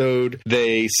episode,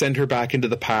 they send her back into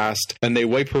the past, and they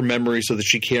wipe her memory so that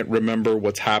she can't remember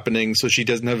what's happening, so she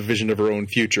doesn't have a vision of her own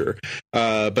future.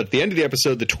 But at the end of the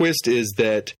episode, the twist is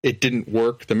that it didn't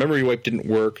work. The memory wipe didn't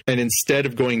work. And instead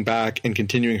of going back and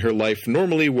continuing her life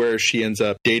normally, where she ends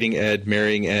up dating Ed,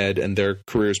 marrying Ed, and their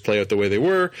careers play out the way they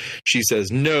were, she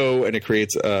says no, and it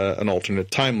creates an alternate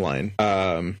timeline.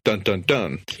 Dun, dun,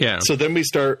 dun. Yeah. So then we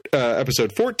start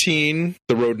episode 14,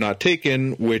 The Road Not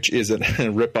Taken, which is a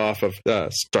ripoff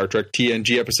of Star Trek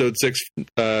TNG episode 6,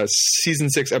 season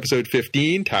 6, episode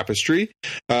 15, Tapestry.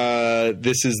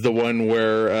 This is the one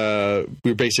where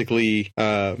we're basically,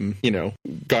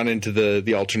 gone into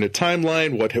the alternate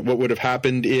timeline. What would have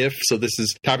happened if? So this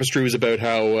is Tapestry was about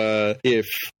how if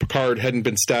Picard hadn't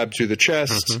been stabbed through the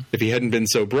chest, if he hadn't been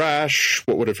so brash,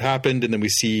 what would have happened? And then we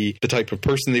see the type of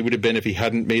person they would have been if he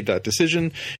hadn't made that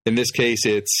decision. In this case,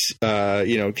 it's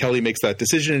Kelly makes that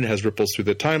decision and has ripples through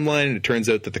the timeline. And it turns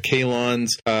out that the Kaylons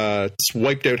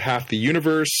wiped out half the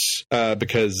universe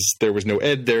because there was no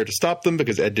Ed there to stop them,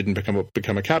 because Ed didn't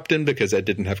become a captain, because Ed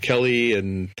didn't have Kelly,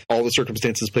 and all the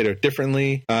circumstances played out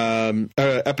differently.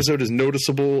 Episode is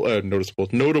notable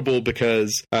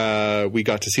because we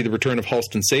got to see the return of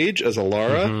Halston Sage as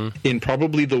Alara in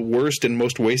probably the worst and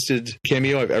most wasted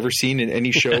cameo I've ever seen in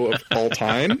any show of all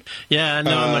time. Yeah,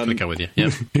 no, I'm not going to go with you.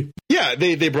 Yeah. Yeah,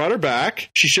 they brought her back.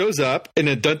 She shows up in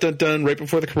a dun-dun-dun right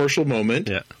before the commercial moment.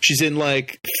 Yeah. She's in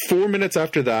like 4 minutes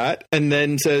after that, and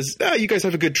then says, you guys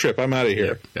have a good trip. I'm out of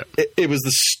here. Yeah. It was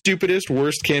the stupidest,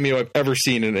 worst cameo I've ever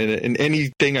seen in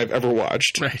anything I've ever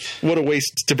watched. Right. What a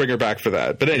waste to bring her back for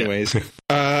that. But anyways,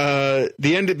 the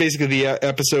end of basically the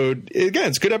episode, again,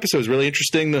 it's a good episode. It's really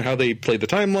interesting how they played the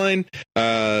timeline.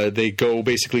 They go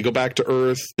back to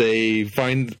Earth. They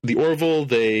find the Orville.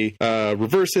 They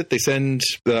reverse it. They send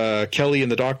Kelly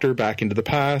and the Doctor back into the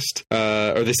past.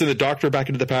 Or they send the Doctor back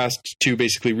into the past to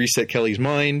basically reset Kelly's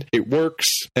mind. It works,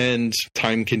 and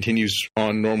time continues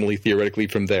on normally, theoretically,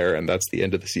 from there, and that's the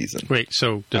end of the season. Wait,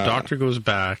 so the Doctor goes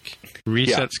back,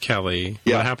 resets Kelly.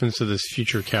 What happens to this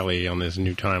future Kelly on this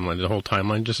new timeline? The whole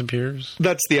timeline disappears? years.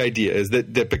 That's the idea, is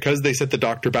that because they set the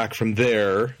Doctor back from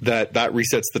there, that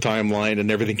resets the timeline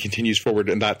and everything continues forward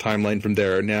in that timeline from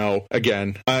there. Now,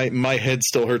 again, my head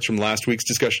still hurts from last week's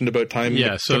discussion about time.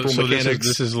 Yeah, so mechanics.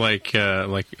 this is like I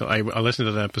listened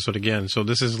to that episode again. So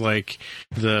this is like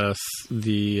the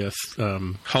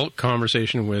Hulk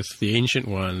conversation with the Ancient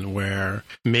One, where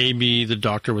maybe the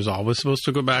Doctor was always supposed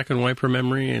to go back and wipe her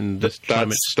memory, and this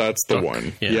that's the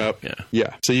one. Yeah,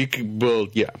 yeah. So you could, well,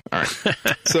 yeah. All right.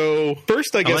 So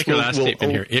first, I guess I like your last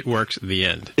statement here. It works. The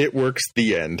end. It works.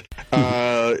 The end.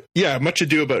 Yeah. Much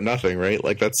ado about nothing, right?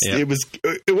 Like it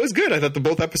was good. I thought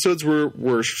both episodes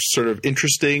were sort of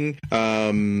interesting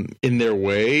in their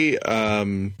way.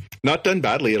 Not done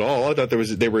badly at all. I thought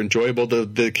they were enjoyable.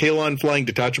 The Kaelon flying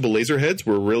detachable laser heads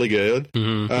were really good.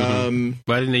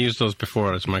 Why didn't they use those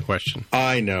before? That's my question.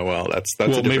 I know. Well, that's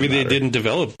well, maybe they didn't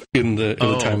develop in the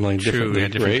timeline differently.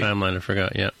 Different right? timeline. I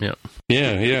forgot.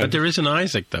 Yeah. But there is an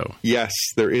Isaac, though. Yes,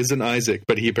 there is an Isaac,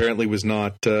 but he apparently was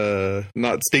not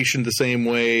stationed the same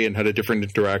way and had a different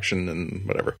interaction and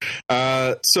whatever.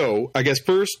 So I guess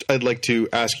first I'd like to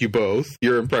ask you both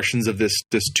your impressions of this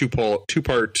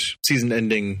two-part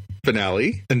season-ending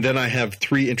finale, and then I have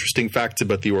 3 interesting facts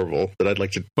about the Orville that I'd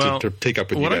like to take up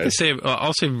with you guys. What I can say,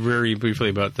 I'll say very briefly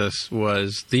about this,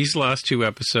 was these last 2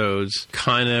 episodes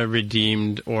kind of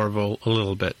redeemed Orville a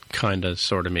little bit, kind of,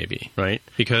 sort of, maybe, right?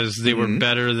 Because they were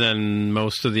better than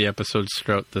most of the episodes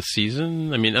throughout the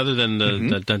season. I mean, other than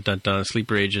the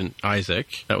sleeper agent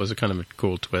Isaac, that was a kind of a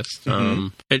cool twist.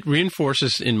 It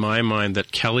reinforces in my mind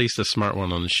that Kelly's the smart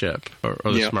one on the ship, or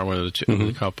the smart one of the, of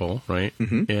the couple, right?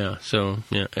 Yeah. So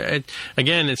yeah.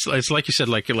 Again, it's like you said,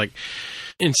 like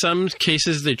in some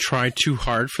cases they try too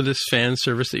hard for this fan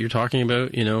service that you're talking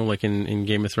about, you know, like in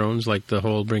Game of Thrones, like the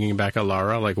whole bringing back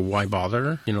Alara, like why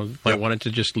bother? You know, I wanted to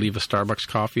just leave a Starbucks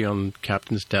coffee on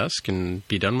Captain's desk and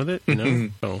be done with it, you know?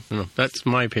 So, you know, that's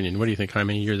my opinion. What do you think,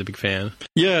 Jaime? You're the big fan.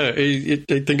 Yeah, I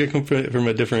think I come from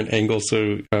a different angle.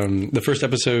 So the first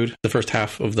episode, the first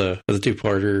half of the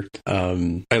two-parter,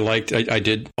 I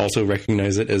did also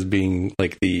recognize it as being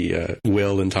like the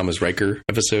Will and Thomas Riker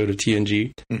episode of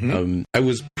TNG. I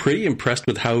was pretty impressed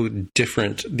with how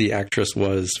different the actress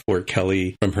was for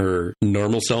Kelly from her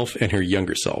normal self and her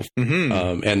younger self.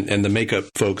 And the makeup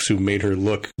folks who made her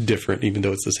look different, even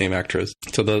though it's the same actress.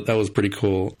 So that was pretty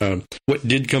cool. What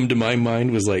did come to my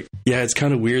mind was like, yeah, it's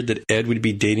kind of weird that Ed would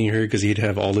be dating her because he'd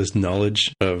have all this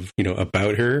knowledge of, you know,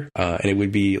 about her. And it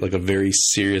would be like a very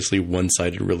seriously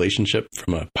one-sided relationship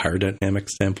from a power dynamic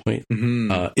standpoint.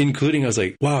 Including, I was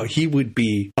like, wow, he would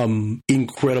be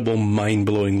incredible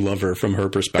mind-blowing lover from her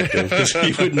perspective, because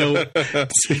he would know,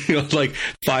 you know, like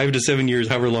 5 to 7 years,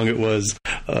 however long it was,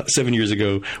 7 years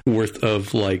ago, worth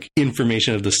of like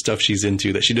information of the stuff she's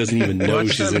into that she doesn't even know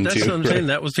she's into. That's what I'm saying.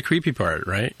 That was the creepy part,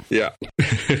 right? Yeah.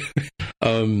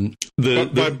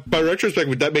 By retrospect,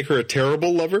 would that make her a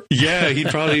terrible lover? Yeah, he'd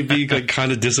probably be like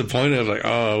kind of disappointed. Like,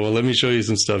 oh, well, let me show you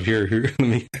some stuff here. Let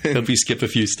me help you skip a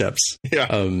few steps. Yeah.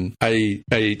 I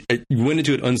went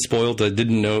into it unspoiled. I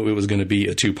didn't know it was going to be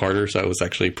a 2-parter, so I was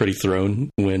actually pretty thrown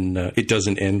when it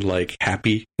doesn't end like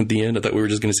happy at the end. I thought we were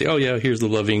just going to say, oh yeah, here's the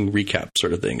loving recap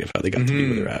sort of thing of how they got to be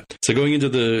where they're at. So going into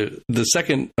the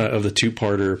second of the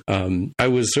 2-parter, I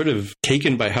was sort of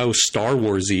taken by how Star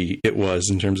Wars-y it was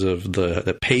in terms of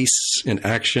the pace and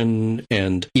action,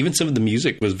 and even some of the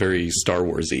music was very Star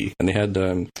Wars-y. And they had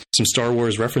some Star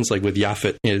Wars reference, like with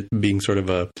Yaphet being sort of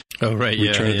a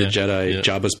Return of the Jedi,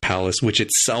 Jabba's palace, which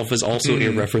itself is also a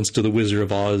reference to the Wizard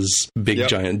of Oz big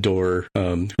giant door,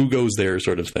 who goes there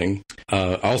sort of thing.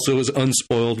 Also was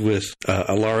unspoiled with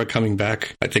Alara coming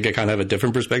back. I think I kind of have a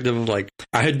different perspective of like,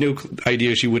 I had no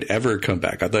idea she would ever come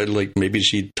back. I thought like maybe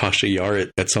she'd Tasha Yar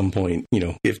it at some point, you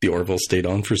know, if the Orville stayed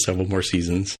on for several more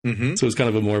seasons. So it was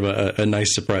kind of more of a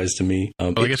nice surprise to me.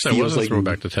 Well, I guess that was a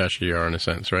throwback to Tasha Yar in a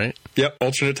sense, right? Yep.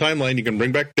 Alternate timeline. You can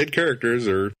bring back dead characters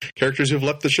or characters who've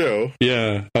left the show.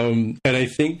 Yeah. And I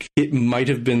think it might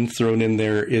have been thrown in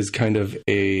there as kind of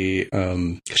a,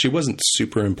 she wasn't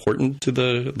super important to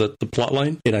the plot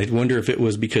line. And I wonder if it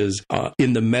was because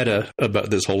in the meta about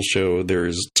this whole show,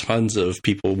 there's tons of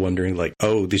people wondering like,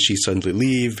 oh, did she suddenly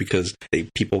leave? Because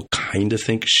people kind of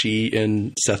think she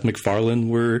and Seth MacFarlane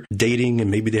were dating and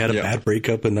maybe they had a bad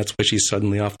breakup and that's why she's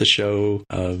suddenly off the show.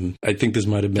 I think this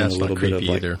might have been a little bit of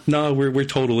like, no, we're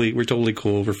totally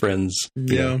cool. We're friends.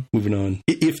 Yeah. Moving on.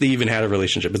 If they even had a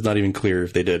relationship. It's not even clear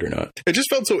if they did or not. It just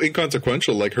felt so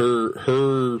inconsequential. Like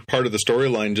her part of the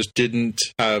storyline just didn't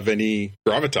have any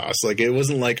gravitas. Like it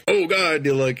wasn't like, oh God,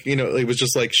 like, you know, it was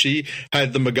just like she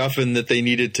had the MacGuffin that they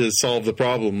needed to solve the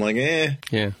problem. Like,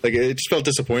 yeah. Like it just felt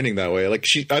disappointing that way. Like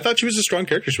I thought she was a strong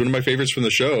character. She's one of my favorites from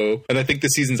the show, and I think the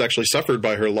season's actually suffered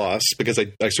by her loss because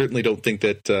I certainly don't think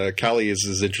that Callie is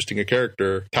as interesting a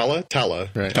character. Tala,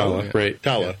 right?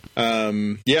 Tala.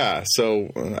 Yeah.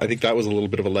 So I think that was a little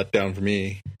bit of a letdown for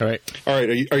me. All right.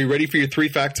 Are you ready for your 3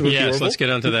 facts about the Orville? Yes, let's get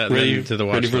on to that. Ready to the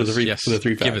watch for list. the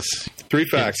 3 facts. Give us 3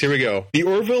 facts. Here we go. The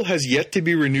Orville has yet to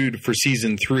be renewed for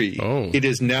season 3. Oh. It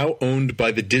is now owned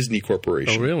by the Disney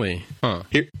Corporation. Oh, really? Huh.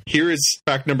 Here is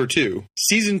fact number 2.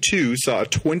 Season 2 saw a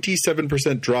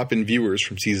 27% drop in viewers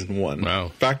from season 1. Wow.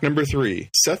 Fact number 3.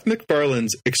 Seth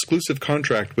MacFarlane's exclusive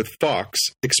contract with Fox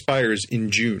expires in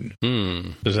June.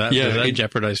 Does that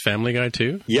jeopardize Family Guy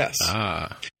too? Yes.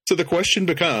 So the question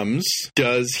becomes,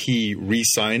 does he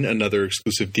re-sign another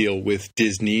exclusive deal with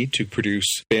Disney to produce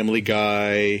Family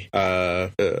Guy,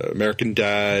 American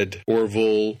Dad,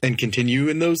 Orville, and continue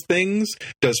in those things?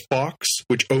 Does Fox,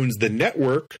 which owns the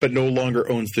network but no longer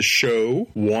owns the show,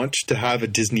 want to have a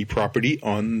Disney property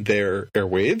on their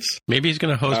airwaves? Maybe he's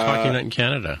going to host Hockey Night in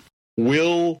Canada.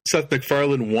 Will Seth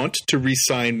MacFarlane want to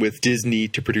re-sign with Disney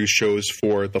to produce shows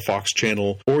for the Fox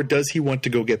channel, or does he want to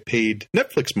go get paid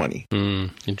Netflix money?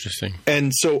 Interesting.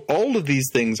 And so all of these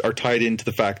things are tied into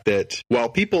the fact that while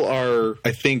people are,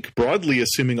 I think, broadly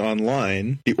assuming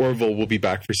online the Orville will be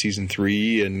back for season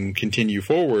 3 and continue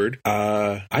forward,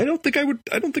 I don't think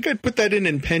I'd put that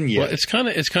in pen yet. Well, it's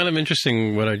kind of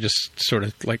interesting what I just sort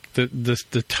of like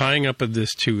the tying up of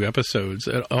this 2 episodes.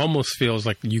 It almost feels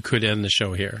like you could end the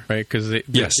show here, right? Because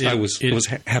I was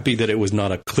happy that it was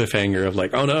not a cliffhanger of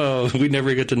like, oh no, we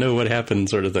never get to know what happened,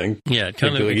 sort of thing. Yeah, it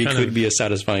could be a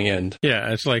satisfying end.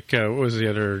 Yeah, it's like what was the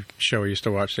other show I used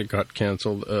to watch that got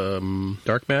canceled?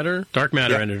 Dark Matter. Dark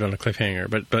Matter ended on a cliffhanger,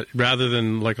 but rather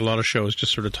than like a lot of shows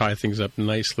just sort of tie things up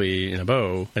nicely in a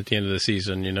bow at the end of the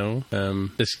season, you know,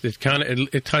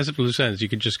 it ties up loose ends. You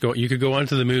could go on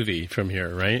to the movie from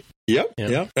here, right? Yep.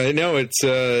 I know it's.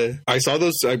 I saw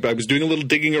those. I was doing a little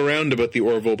digging around about the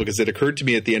Orville because it occurred to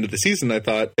me at the end of the season. I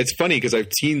thought it's funny because I've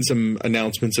seen some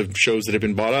announcements of shows that have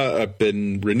been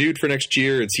been renewed for next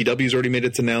year, and CW's already made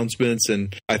its announcements.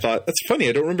 And I thought that's funny.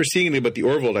 I don't remember seeing anything about the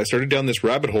Orville. And I started down this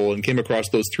rabbit hole and came across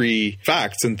those 3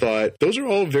 facts and thought those are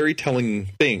all very telling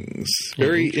things.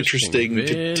 Very interesting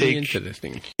to take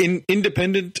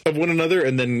independent of one another,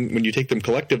 and then when you take them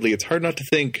collectively, it's hard not to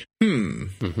think,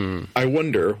 I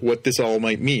wonder what this all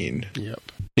might mean. Yep.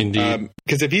 Indeed.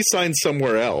 Because if he signs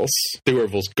somewhere else, the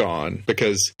Orville's gone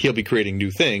because he'll be creating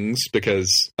new things because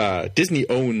Disney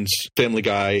owns Family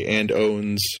Guy and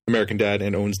owns American Dad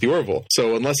and owns the Orville.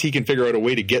 So unless he can figure out a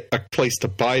way to get a place to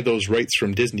buy those rights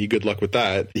from Disney, good luck with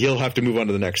that. He'll have to move on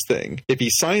to the next thing. If he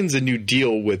signs a new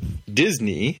deal with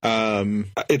Disney,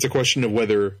 it's a question of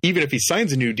whether, even if he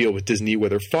signs a new deal with Disney,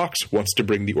 whether Fox wants to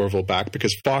bring the Orville back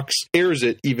because Fox airs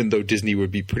it even though Disney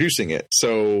would be producing it.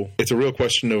 So it's a real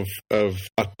question of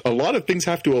a lot of things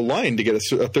have to align to get a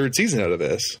 3rd season out of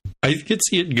this. I could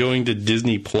see it going to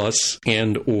Disney Plus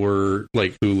and or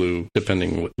like Hulu,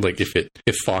 depending like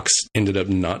if Fox ended up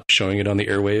not showing it on the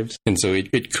airwaves, and so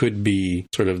it could be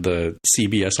sort of the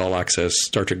CBS All Access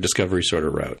Star Trek Discovery sort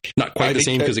of route. Not quite the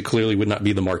same because it clearly would not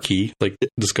be the marquee like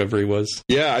Discovery was.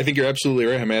 Yeah, I think you're absolutely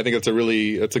right. I mean, I think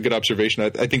that's a good observation. I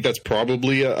think that's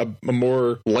probably a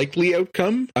more likely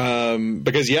outcome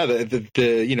because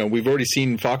we've already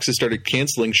seen Fox has started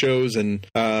canceling shows, and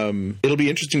it'll be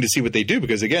interesting to see what they do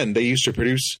because again, they used to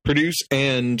produce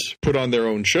and put on their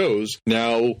own shows.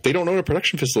 Now they don't own a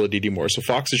production facility anymore, so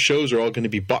Fox's shows are all going to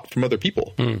be bought from other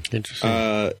people.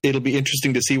 Interesting. It'll be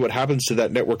interesting to see what happens to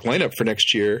that network lineup for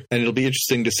next year, and it'll be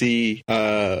interesting to see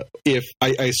if I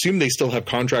assume they still have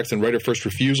contracts and right of first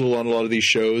refusal on a lot of these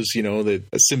shows. You know, the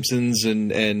Simpsons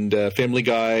and Family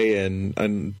Guy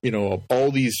and you know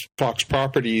all these Fox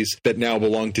properties that now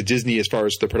belong to Disney as far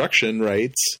as the production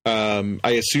rights.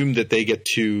 I assume that they get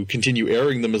to continue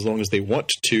airing them as long as they want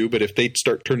to, but if they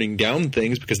start turning down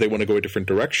things because they want to go a different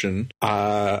direction,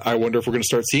 I wonder if we're going to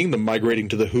start seeing them migrating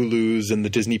to the Hulus and the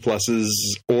Disney Pluses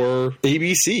or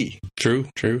ABC. True.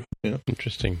 Yeah.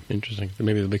 Interesting.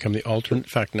 Maybe they'll become the alternate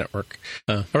fact network.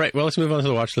 All right, well, let's move on to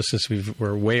the watch list since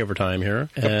we're way over time here.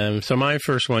 So my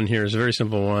first one here is a very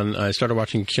simple one. I started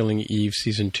watching Killing Eve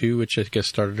Season 2, which I guess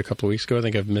started a couple of weeks ago. I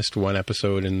think I've missed one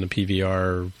episode in the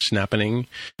PVR snapping.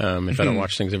 If I don't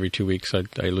watch things every 2 weeks,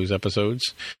 I lose episodes.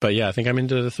 But yeah, I think I'm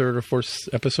into the 3rd or 4th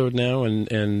episode now, and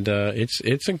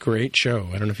it's a great show.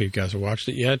 I don't know if you guys have watched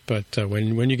it yet, but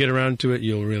when you get around to it,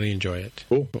 you'll really enjoy it.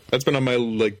 Cool. That's been on my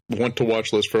want to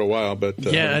watch list for a while, but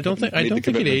yeah, I don't think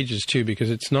it ages too, because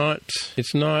it's not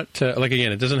like,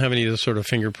 again, it doesn't have any of the sort of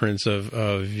fingerprints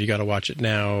of you got to watch it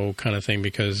now kind of thing,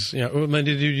 because they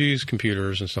do use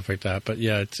computers and stuff like that. But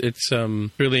yeah, it's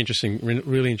really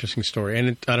interesting story.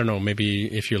 And I don't know, maybe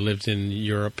if you lived in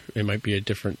Europe, it might be a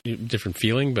different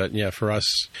feeling. But yeah, for us,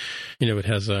 it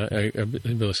has a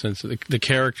real sense. The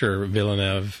character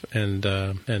Villeneuve and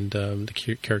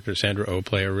the character Sandra Oh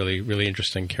play a really, really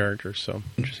interesting character. So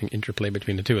interesting interplay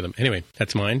between the two of them. Anyway,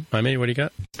 that's mine. Jaime, what do you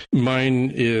got?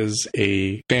 Mine is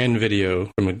a fan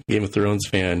video from a Game of Thrones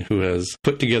fan who has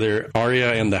put together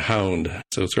Arya and the Hound.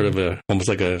 So sort of almost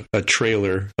like a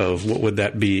trailer of what would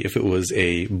that be if it was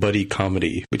a buddy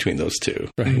comedy between those two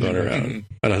going around.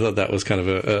 And I thought that was kind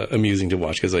of amusing to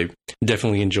watch, because I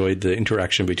definitely enjoyed the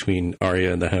interaction between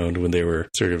Arya and the Hound when they were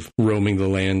sort of roaming the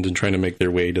land and trying to make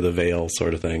their way to the Vale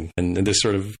sort of thing. And this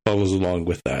sort of follows along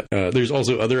with that. There's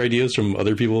also other ideas from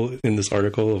other people in this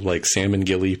article of like Sam and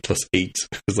Gilly +8.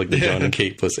 It's like the John and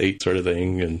Kate +8 sort of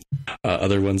thing, and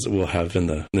other ones that we'll have in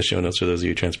the show notes for those of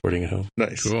you transporting at home.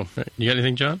 Nice. Cool. You got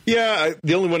anything, John? Yeah,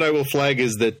 the only one I will flag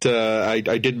is that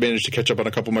I did manage to catch up on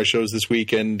a couple of my shows this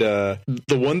week, and the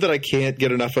one that I can't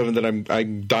get enough of and that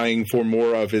I'm dying for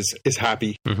more of is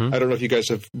Happy. I don't know if you guys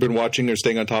have been watching or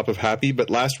staying on top of Happy, but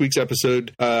last week's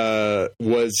episode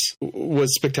was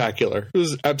spectacular. It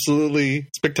was absolutely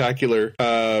spectacular.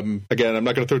 Again, I'm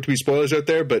not going to throw too many spoilers out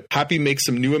there, but Happy makes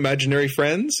some new imaginary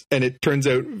friends, and it turns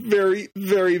out very,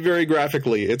 very, very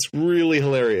graphically. It's really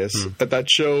hilarious. That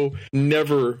show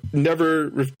never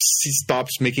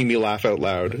stops making me laugh out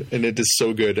loud, and it is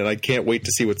so good, and I can't wait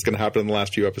to see what's going to happen in the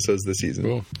last few episodes this season.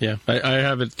 Cool. Yeah, I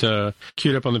have it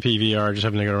queued up on the PVR. I just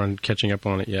haven't got around catching up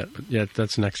on it yet. But yeah,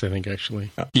 that's next, I think,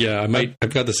 actually. Yeah,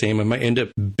 I've got the same. I might end up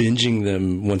binging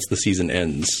them once the season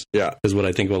ends. Yeah. Is what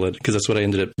I think because that's what I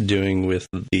ended up doing with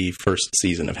the first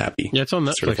season of Happy. Yeah, it's on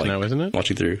Netflix now, isn't it?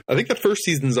 Watching through. I think the first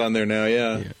season's on there now,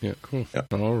 yeah. Yeah, cool. Yeah.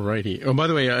 All righty. Oh, by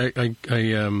the way, I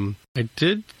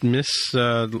did miss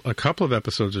a couple of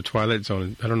episodes of Twilight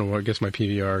Zone. I don't know. I guess my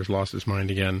PVR has lost its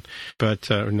mind again. But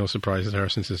no surprises there,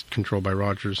 since it's controlled by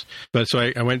Rogers. But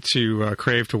so I went to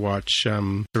Crave to watch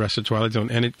the rest of Twilight Zone,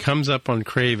 and it comes up on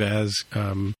Crave as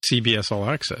CBS All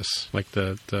Access, like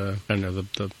the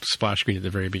splash screen at the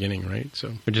very beginning, right?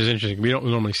 So, which is interesting. We don't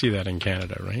normally see that in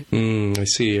Canada, right? I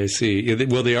see. Yeah,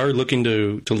 they are looking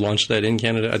to launch that in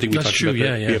Canada. I think we talked about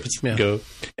that a few episodes ago.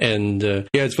 And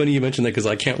it's funny you mentioned that, because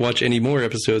I can't watch any more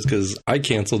episodes because I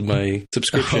canceled my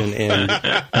subscription and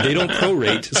they don't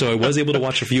prorate. So I was able to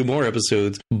watch a few more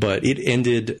episodes, but it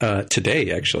ended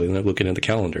today, actually. And I'm looking at the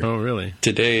calendar. Oh, really?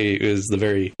 Today is the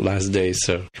very last day.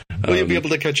 So you'll be able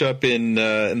to catch up in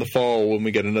the fall when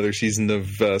we get another season of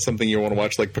something you want to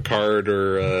watch, like Picard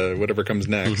or whatever comes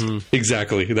next.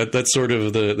 Exactly. That's sort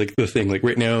of the thing. Like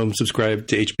right now, I'm subscribed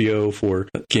to HBO for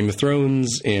Game of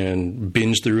Thrones and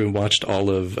binged through and watched all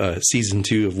of season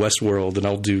 2 of Westworld, and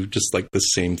I'll do just like the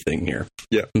same thing here.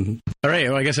 Yeah. All right.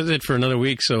 Well, I guess that's it for another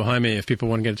week. So, Jaime, if people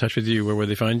want to get in touch with you, where would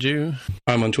they find you?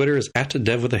 I'm on Twitter as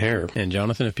 @DevWithAHair. And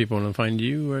Jonathan, if people want to find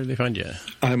you, where do they find you?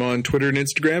 I'm on Twitter and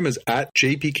Instagram as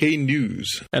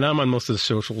 @JPKNews. And I'm on most of the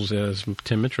socials as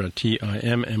Tim Mitra,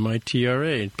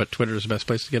 TIMMITRA. But Twitter is the best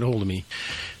place to get a hold of me.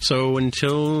 So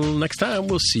until next time,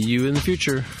 we'll see you in the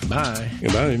future. Bye.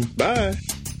 Goodbye. Bye.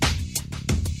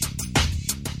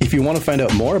 If you want to find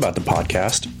out more about the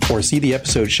podcast or see the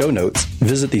episode show notes,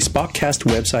 visit the Spockcast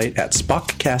website at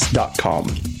spockcast.com.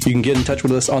 You can get in touch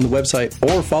with us on the website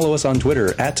or follow us on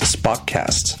Twitter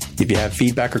 @SpockCast. If you have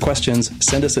feedback or questions,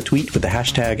 send us a tweet with the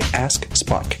hashtag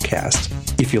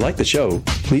AskSpockcast. If you like the show,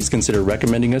 please consider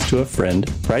recommending us to a friend,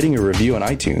 writing a review on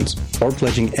iTunes, or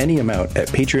pledging any amount at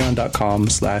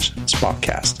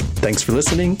patreon.com/Spockcast. Thanks for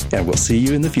listening, and we'll see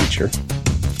you in the future.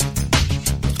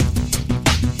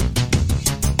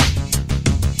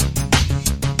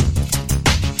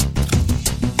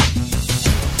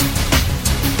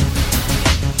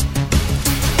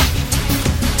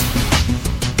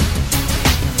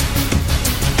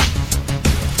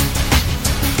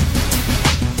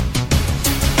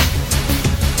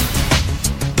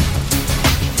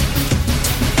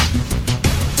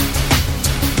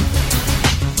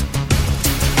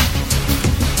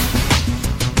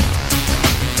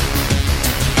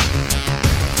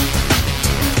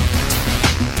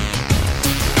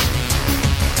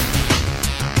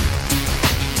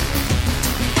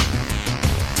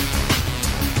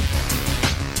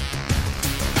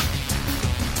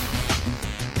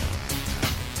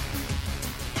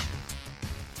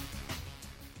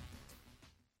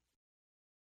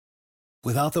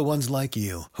 Without the ones like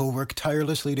you, who work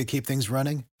tirelessly to keep things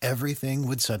running, everything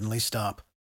would suddenly stop.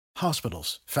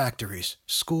 Hospitals, factories,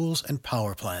 schools, and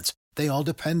power plants, they all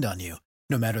depend on you.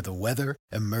 No matter the weather,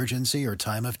 emergency, or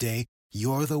time of day,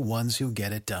 you're the ones who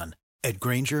get it done. At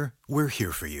Grainger, we're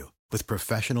here for you with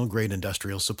professional-grade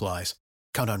industrial supplies.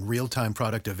 Count on real-time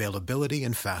product availability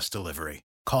and fast delivery.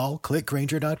 Call,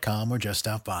 clickgrainger.com, or just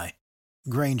stop by.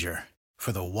 Grainger,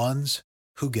 for the ones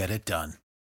who get it done.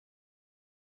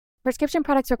 Prescription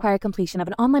products require completion of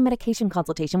an online medication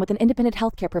consultation with an independent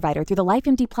healthcare provider through the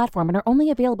LifeMD platform and are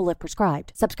only available if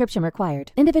prescribed. Subscription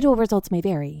required. Individual results may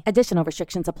vary. Additional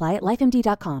restrictions apply at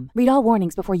lifemd.com. Read all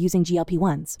warnings before using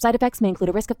GLP-1s. Side effects may include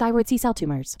a risk of thyroid C-cell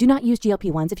tumors. Do not use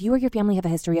GLP-1s if you or your family have a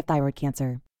history of thyroid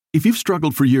cancer. If you've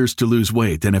struggled for years to lose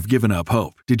weight and have given up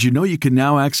hope, did you know you can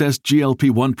now access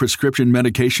GLP-1 prescription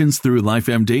medications through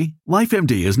LifeMD?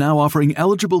 LifeMD is now offering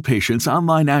eligible patients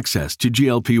online access to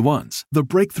GLP-1s, the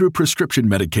breakthrough prescription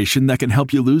medication that can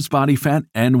help you lose body fat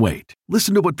and weight.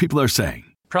 Listen to what people are saying.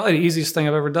 Probably the easiest thing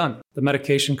I've ever done. The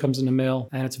medication comes in the mail,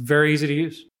 and it's very easy to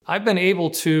use. I've been able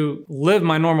to live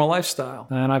my normal lifestyle,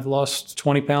 and I've lost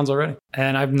 20 pounds already,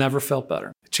 and I've never felt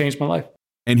better. It changed my life.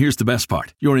 And here's the best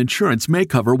part. Your insurance may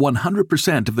cover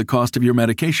 100% of the cost of your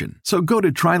medication. So go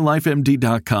to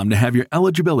TryLifeMD.com to have your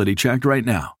eligibility checked right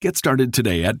now. Get started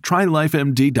today at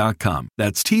TryLifeMD.com.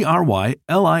 That's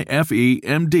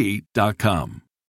TryLifeMD.com.